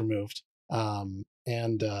 once removed. Horror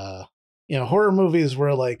movies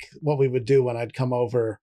were like what we would do when I'd come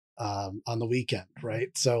over on the weekend,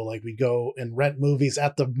 right? So like we'd go and rent movies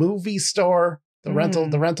at the movie store, the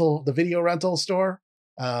video rental store.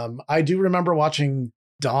 I do remember watching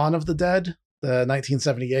Dawn of the Dead, the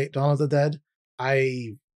 1978 Dawn of the Dead.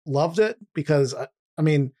 I loved it because, I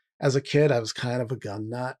mean, as a kid, I was kind of a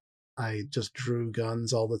gun nut. I just drew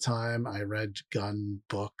guns all the time. I read gun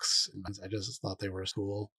books. And I just thought they were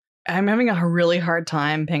cool. I'm having a really hard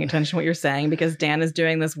time paying attention to what you're saying because Dan is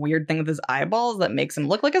doing this weird thing with his eyeballs that makes him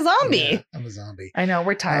look like a zombie. Yeah, I'm a zombie. I know,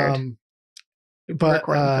 we're tired. But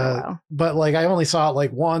like I only saw it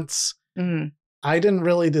like once. Mm-hmm. I didn't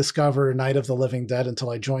really discover Night of the Living Dead until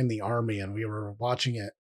I joined the Army, and we were watching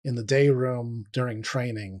it in the day room during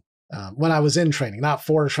training. When I was in training, not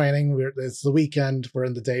for training. It's the weekend. We're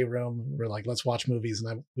in the day room. We're like, let's watch movies,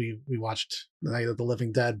 and we watched Night of the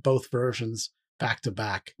Living Dead, both versions back to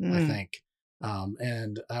back. I think,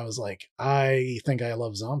 and I was like, I think I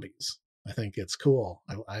love zombies. I think it's cool.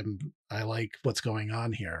 I like what's going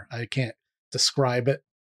on here. I can't describe it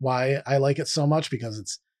why I like it so much because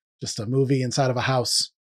it's just a movie inside of a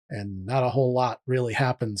house and not a whole lot really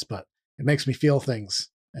happens, but it makes me feel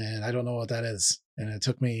things and I don't know what that is. And it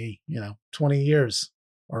took me, 20 years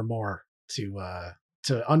or more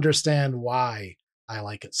to understand why I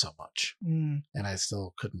like it so much. And I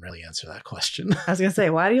still couldn't really answer that question. I was going to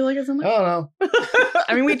say, why do you like it so much? I don't know.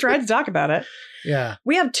 I mean, we tried to talk about it. Yeah.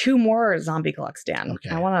 We have 2 more zombie clucks, Dan. Okay.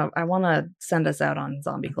 I want to send us out on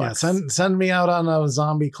zombie clucks. Yeah, send me out on a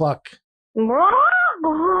zombie cluck.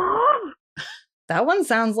 That one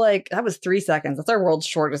sounds like that was 3 seconds. That's our world's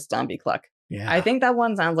shortest zombie cluck. Yeah. I think that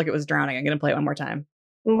one sounds like it was drowning. I'm going to play it one more time.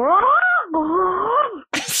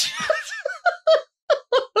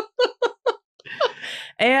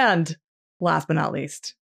 And last but not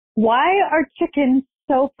least. Why are chickens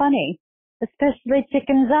so funny? Especially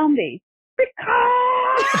chicken zombies.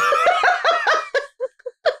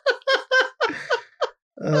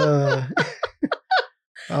 That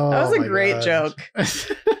was a great joke.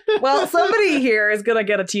 Well, somebody here is going to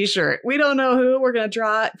get a t-shirt. We don't know who. We're going to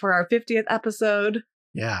draw it for our 50th episode.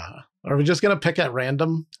 Yeah. Are we just going to pick at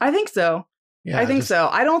random? I think so. Yeah, I think so.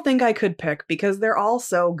 I don't think I could pick because they're all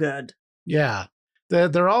so good. Yeah.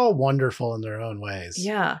 They're all wonderful in their own ways.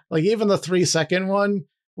 Yeah. Like even the 3-second one,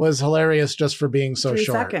 was hilarious just for being so 3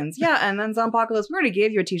 short. seconds. Yeah. And then Zompocalypse, we already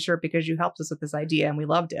gave you a t-shirt because you helped us with this idea and we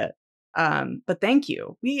loved it. But thank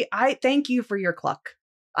you. I thank you for your cluck.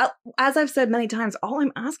 As I've said many times, all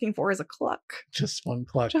I'm asking for is a cluck. Just one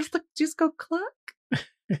cluck. Just go cluck.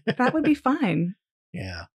 That would be fine.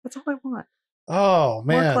 Yeah. That's all I want. Oh,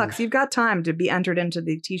 man. More clucks. You've got time to be entered into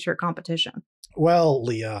the t-shirt competition. Well,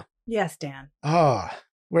 Leah. Yes, Dan.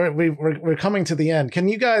 We're coming to the end. Can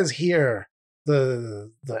you guys hear the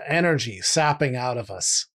energy sapping out of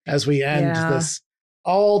us as we end this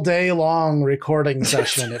all day long recording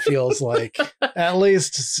session? It feels like at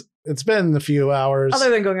least it's been a few hours.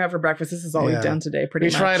 Other than going out for breakfast, this is all we've done today. Pretty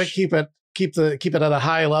much. We try to keep it at a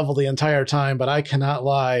high level the entire time, but I cannot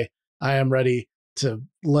lie. I am ready to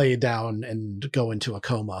lay down and go into a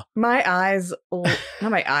coma. My eyes,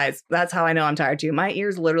 not my eyes. That's how I know I'm tired too. My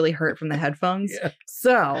ears literally hurt from the headphones. Yeah.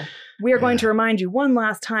 So we are going to remind you one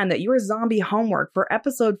last time that your zombie homework for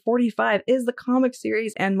episode 45 is the comic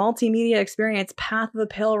series and multimedia experience Path of the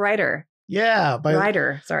Pale Rider. Yeah. By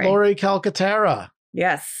Lori Calcaterra.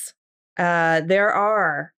 Yes. There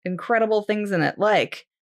are incredible things in it, like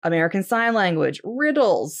American Sign Language,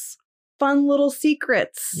 riddles, fun little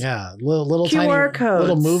secrets. Yeah, little QR tiny codes,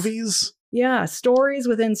 little movies. Yeah, stories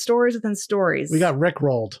within stories within stories. We got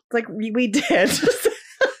rickrolled. Like we did.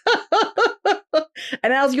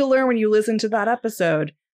 And as you'll learn when you listen to that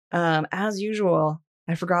episode, as usual,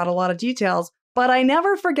 I forgot a lot of details, but I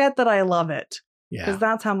never forget that I love it. Yeah, because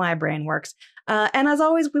that's how my brain works. And as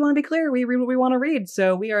always, we want to be clear. We read what we want to read.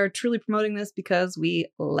 So we are truly promoting this because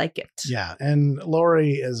we like it. Yeah, and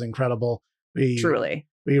Lori is incredible. We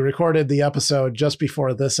recorded the episode just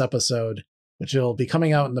before this episode, which will be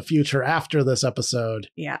coming out in the future after this episode.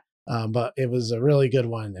 Yeah. But it was a really good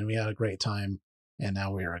one, and we had a great time, and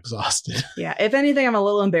now we are exhausted. Yeah. If anything, I'm a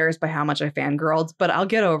little embarrassed by how much I fangirled, but I'll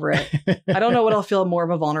get over it. I don't know what I'll feel more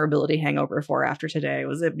of a vulnerability hangover for after today.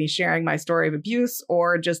 Was it me sharing my story of abuse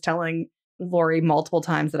or just telling Lori multiple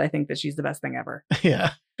times that I think that she's the best thing ever?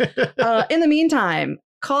 Yeah. In the meantime,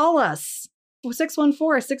 call us.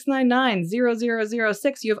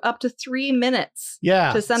 614-699-0006. You have up to 3 minutes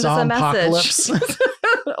to send us a message.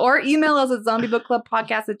 Or email us at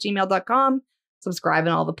zombiebookclubpodcast@gmail.com. Subscribe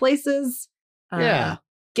in all the places.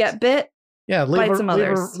 Get bit. Yeah,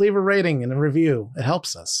 leave a rating and a review. It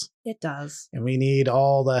helps us. It does. And we need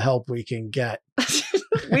all the help we can get.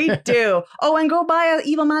 We do. Oh, and go buy a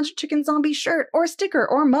Evil Magic Chicken Zombie shirt or sticker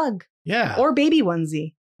or mug. Yeah. Or baby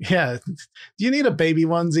onesie. Yeah. Do you need a baby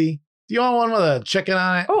onesie? Do you want one with a chicken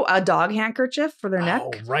on it? Oh, a dog handkerchief for their neck.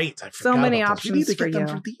 Oh, right. I forgot so many options. We need to for get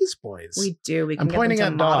them for these boys. We do. We can I'm pointing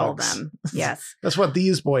at dogs. Them. Yes. That's what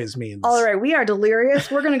these boys means. All right. We are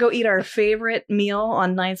delirious. We're going to go eat our favorite meal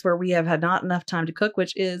on nights where we have had not enough time to cook,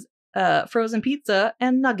 which is frozen pizza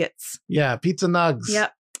and nuggets. Yeah. Pizza nugs.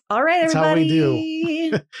 Yep. All right, That's everybody. how we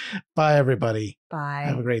do. Bye, everybody. Bye.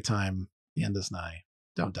 Have a great time. The end is nigh.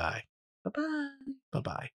 Don't die. Bye-bye.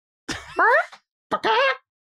 Bye-bye. Bye.